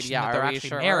married. finished, Yeah, and that they're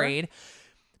actually married.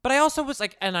 But I also was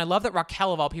like, and I love that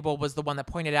Raquel of all people was the one that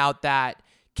pointed out that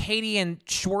Katie and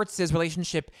Schwartz's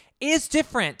relationship is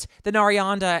different than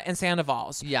Ariana and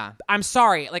Sandoval's. Yeah. I'm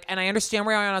sorry. Like, and I understand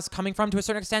where Ariana's coming from to a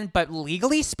certain extent, but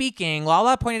legally speaking,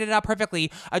 Lala pointed it out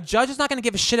perfectly. A judge is not going to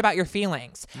give a shit about your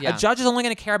feelings. Yeah. A judge is only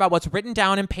going to care about what's written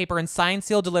down in paper and signed,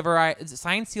 sealed, delivered,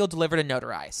 and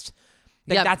notarized.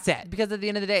 Like, that's it. Because at the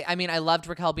end of the day, I mean, I loved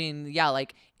Raquel being,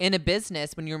 like, in a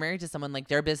business, when you're married to someone, like,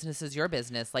 their business is your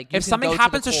business. Like, if something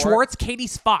happens to Schwartz,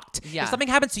 Katie's fucked. Yeah. If something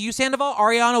happens to you, Sandoval,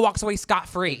 Ariana walks away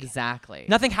scot-free. Exactly.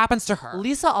 Nothing happens to her.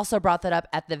 Lisa also brought that up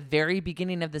at the very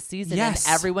beginning of the season, and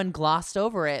everyone glossed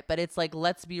over it. But it's like,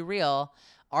 let's be real.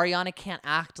 Ariana can't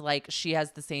act like she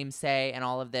has the same say and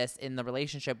all of this in the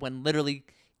relationship when literally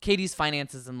Katie's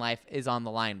finances in life is on the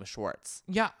line with Schwartz.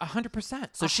 Yeah, 100%.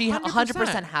 So she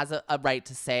 100% has a right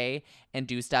to say and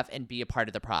do stuff and be a part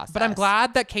of the process. But I'm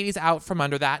glad that Katie's out from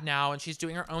under that now and she's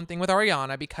doing her own thing with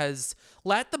Ariana, because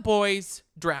let the boys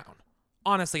drown.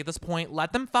 Honestly, at this point,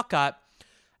 let them fuck up.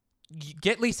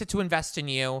 Get Lisa to invest in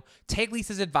you. Take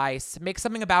Lisa's advice. Make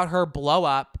something about her blow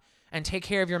up and take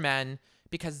care of your men,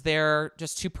 because they're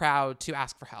just too proud to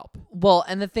ask for help. Well,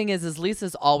 and the thing is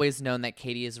Lisa's always known that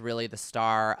Katie is really the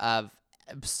star of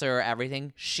Sir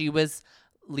Everything. She was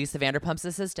Lisa Vanderpump's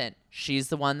assistant. She's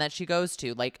the one that she goes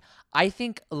to. Like, I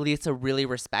think Lisa really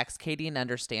respects Katie and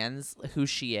understands who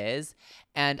she is.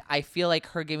 And I feel like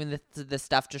her giving the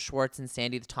stuff to Schwartz and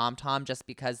Sandy the Tom just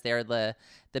because they're the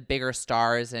bigger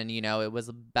stars and, it was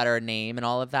a better name and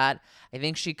all of that. I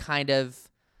think she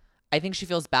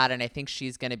feels bad, and I think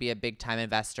she's going to be a big-time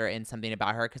investor in something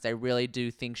about her, because I really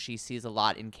do think she sees a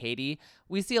lot in Katie.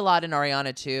 We see a lot in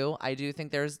Ariana, too. I do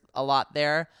think there's a lot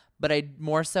there, but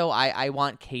I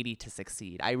want Katie to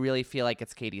succeed. I really feel like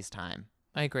it's Katie's time.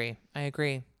 I agree. I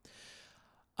guess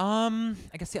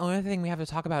the only other thing we have to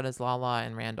talk about is Lala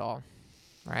and Randall,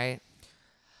 right?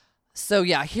 So,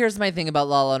 yeah, here's my thing about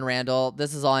Lala and Randall.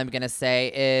 This is all I'm going to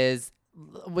say is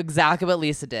exactly what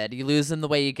Lisa did. You lose them the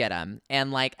way you get them.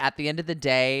 And like, at the end of the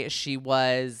day, she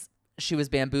was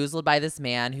bamboozled by this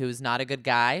man who's not a good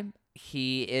guy.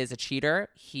 He is a cheater.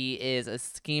 He is a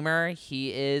schemer.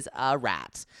 He is a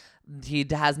rat. He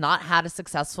has not had a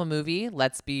successful movie.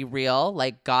 Let's be real.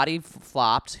 Like, Gotti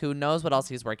flopped. Who knows what else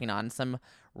he's working on? Some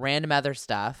random other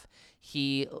stuff.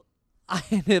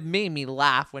 It made me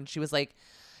laugh when she was like,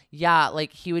 yeah,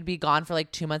 like, he would be gone for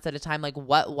like 2 months at a time. Like,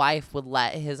 what wife would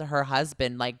let her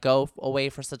husband like go away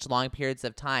for such long periods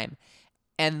of time?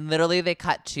 And literally they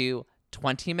cut to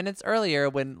 20 minutes earlier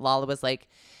when Lala was like,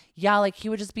 yeah, like, he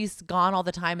would just be gone all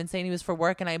the time and saying he was for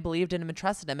work, and I believed in him and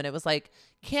trusted him. And it was like,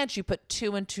 can't you put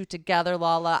 2 and 2 together,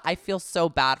 Lala? I feel so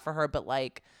bad for her, but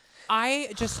like,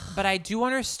 but I do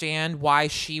understand why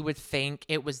she would think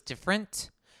it was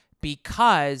different,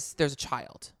 because there's a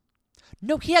child.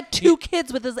 No, he had 2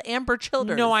 kids with his Amber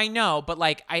Childers. No, I know, but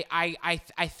like, I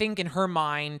think in her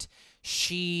mind,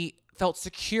 she felt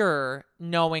secure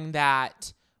knowing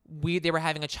that they were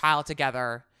having a child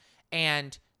together,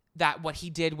 and that what he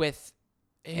did with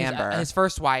his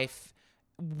first wife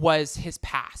was his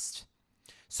past.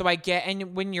 So I get,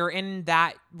 and when you're in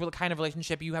that kind of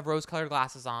relationship, you have rose-colored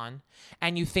glasses on,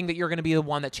 and you think that you're going to be the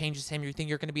one that changes him. You think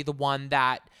you're going to be the one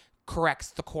that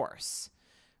corrects the course.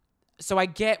 So I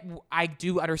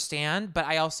do understand, but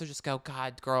I also just go,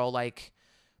 God, girl, like,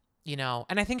 you know,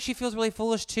 and I think she feels really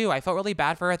foolish too. I felt really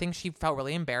bad for her. I think she felt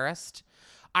really embarrassed.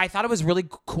 I thought it was really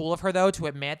cool of her though to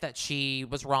admit that she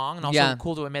was wrong, and also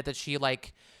cool to admit that she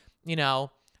like, you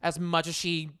know, as much as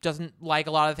she doesn't like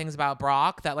a lot of things about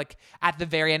Brock, that like at the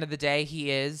very end of the day,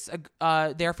 he is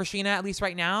there for Sheena, at least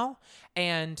right now.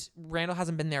 And Randall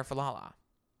hasn't been there for Lala.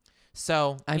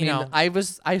 So, I mean, I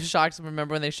was shocked to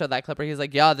remember when they showed that clip where he's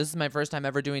like, yeah, this is my first time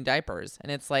ever doing diapers. And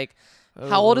it's like,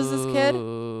 how old is this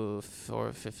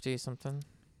kid? 50 something.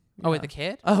 Yeah. Oh, wait, the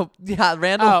kid? Oh, yeah,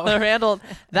 Randall. Randall,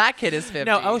 that kid is 50.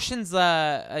 No, Ocean's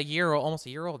almost a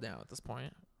year old now at this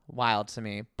point. Wild to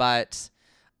me. But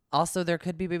also, there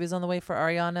could be babies on the way for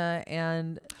Ariana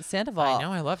and Sandoval. I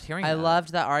know. I loved hearing that. I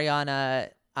loved that Ariana.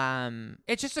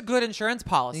 It's just a good insurance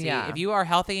policy. Yeah. If you are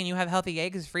healthy and you have healthy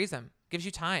eggs, freeze them. Gives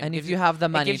you time. And if you have the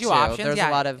money gives you too, options, there's a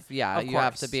lot of of you have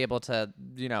course. to be able to,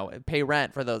 you know, pay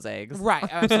rent for those eggs. Right,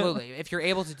 absolutely. If you're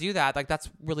able to do that, like that's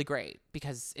really great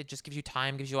because it just gives you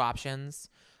time, gives you options.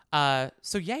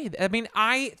 So yay. I mean,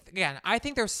 I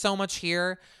think there's so much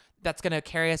here that's going to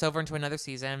carry us over into another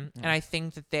season. And I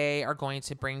think that they are going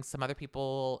to bring some other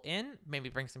people in, maybe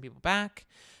bring some people back.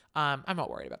 I'm not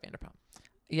worried about Vanderpump.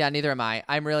 Yeah, neither am I.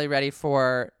 I'm really ready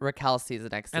for Raquel's season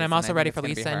next season. And I'm also I ready think for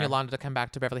it's gonna Lisa be and her. Yolanda to come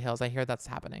back to Beverly Hills. I hear that's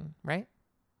happening, right?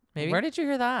 Maybe. Where did you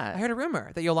hear that? I heard a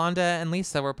rumor that Yolanda and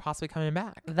Lisa were possibly coming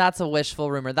back. That's a wishful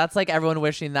rumor. That's like everyone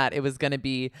wishing that it was going to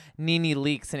be Nene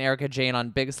Leakes and Erica Jane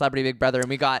on Big Celebrity Big Brother, and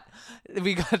we got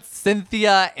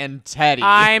Cynthia and Teddy.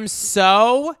 I'm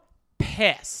so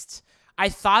pissed. I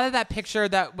thought that picture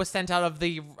that was sent out of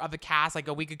the cast like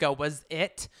a week ago was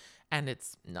it. And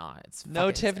it's not. It's no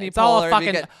fucking, Tiffany it's all a Pollard.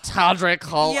 fucking Todrick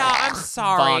Hall. Yeah, I'm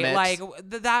sorry. Vomit. Like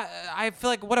that. I feel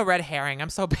like what a red herring. I'm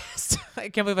so pissed. I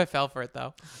can't believe I fell for it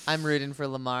though. I'm rooting for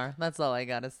Lamar. That's all I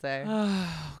gotta say.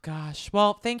 Oh gosh.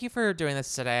 Well, thank you for doing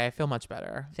this today. I feel much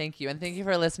better. Thank you, and thank you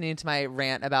for listening to my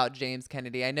rant about James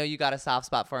Kennedy. I know you got a soft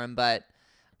spot for him, but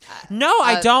no,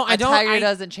 I don't. A tiger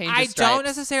doesn't change I his stripes. don't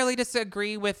necessarily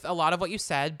disagree with a lot of what you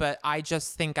said, but I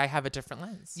just think I have a different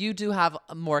lens. You do have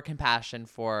more compassion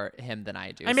for him than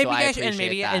I do, And maybe so I I should,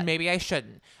 appreciate that. and maybe I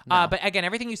shouldn't. No. But again,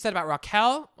 everything you said about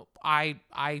Raquel, I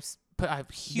put a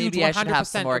huge Maybe I should have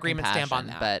some 100% more agreement stamp on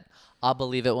compassion, that. but I'll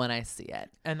believe it when I see it.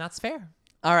 And that's fair.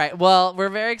 All right. Well, we're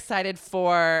very excited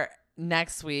for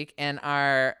next week, and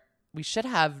we should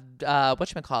have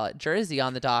whatchamacallit, Jersey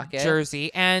on the docket. Jersey.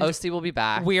 And OC will be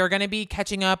back. we are going to be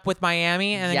catching up with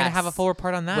Miami, and I'm going to have a full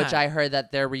report on that. Which I heard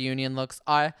that their reunion looks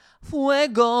are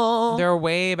fuego. They're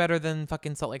way better than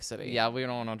fucking Salt Lake City. Yeah, we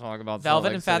don't want to talk about Velvet Salt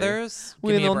Lake and City. Feathers.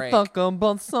 We Give me a don't break. talk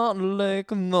about Salt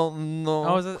Lake, no.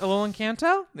 Oh, is it a little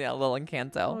Encanto? Yeah, Lil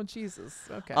Encanto. Oh, Jesus.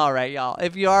 Okay. All right, y'all.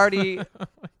 If you already Oh,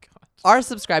 my God. are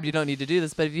subscribed, you don't need to do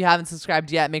this, but if you haven't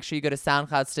subscribed yet, make sure you go to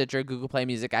SoundCloud, Stitcher, Google Play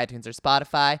Music, iTunes, or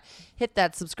Spotify. Hit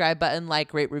that subscribe button,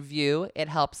 like, rate, review. It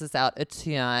helps us out a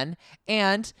ton.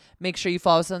 And make sure you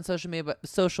follow us on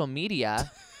social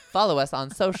media. Follow us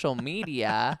on social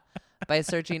media by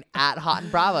searching at Hot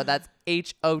and Bravo. That's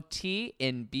HOT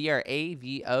in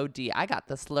BRAVOD. I got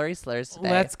the slurry slurs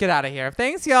today. Let's get out of here.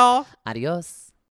 Thanks, y'all. Adios.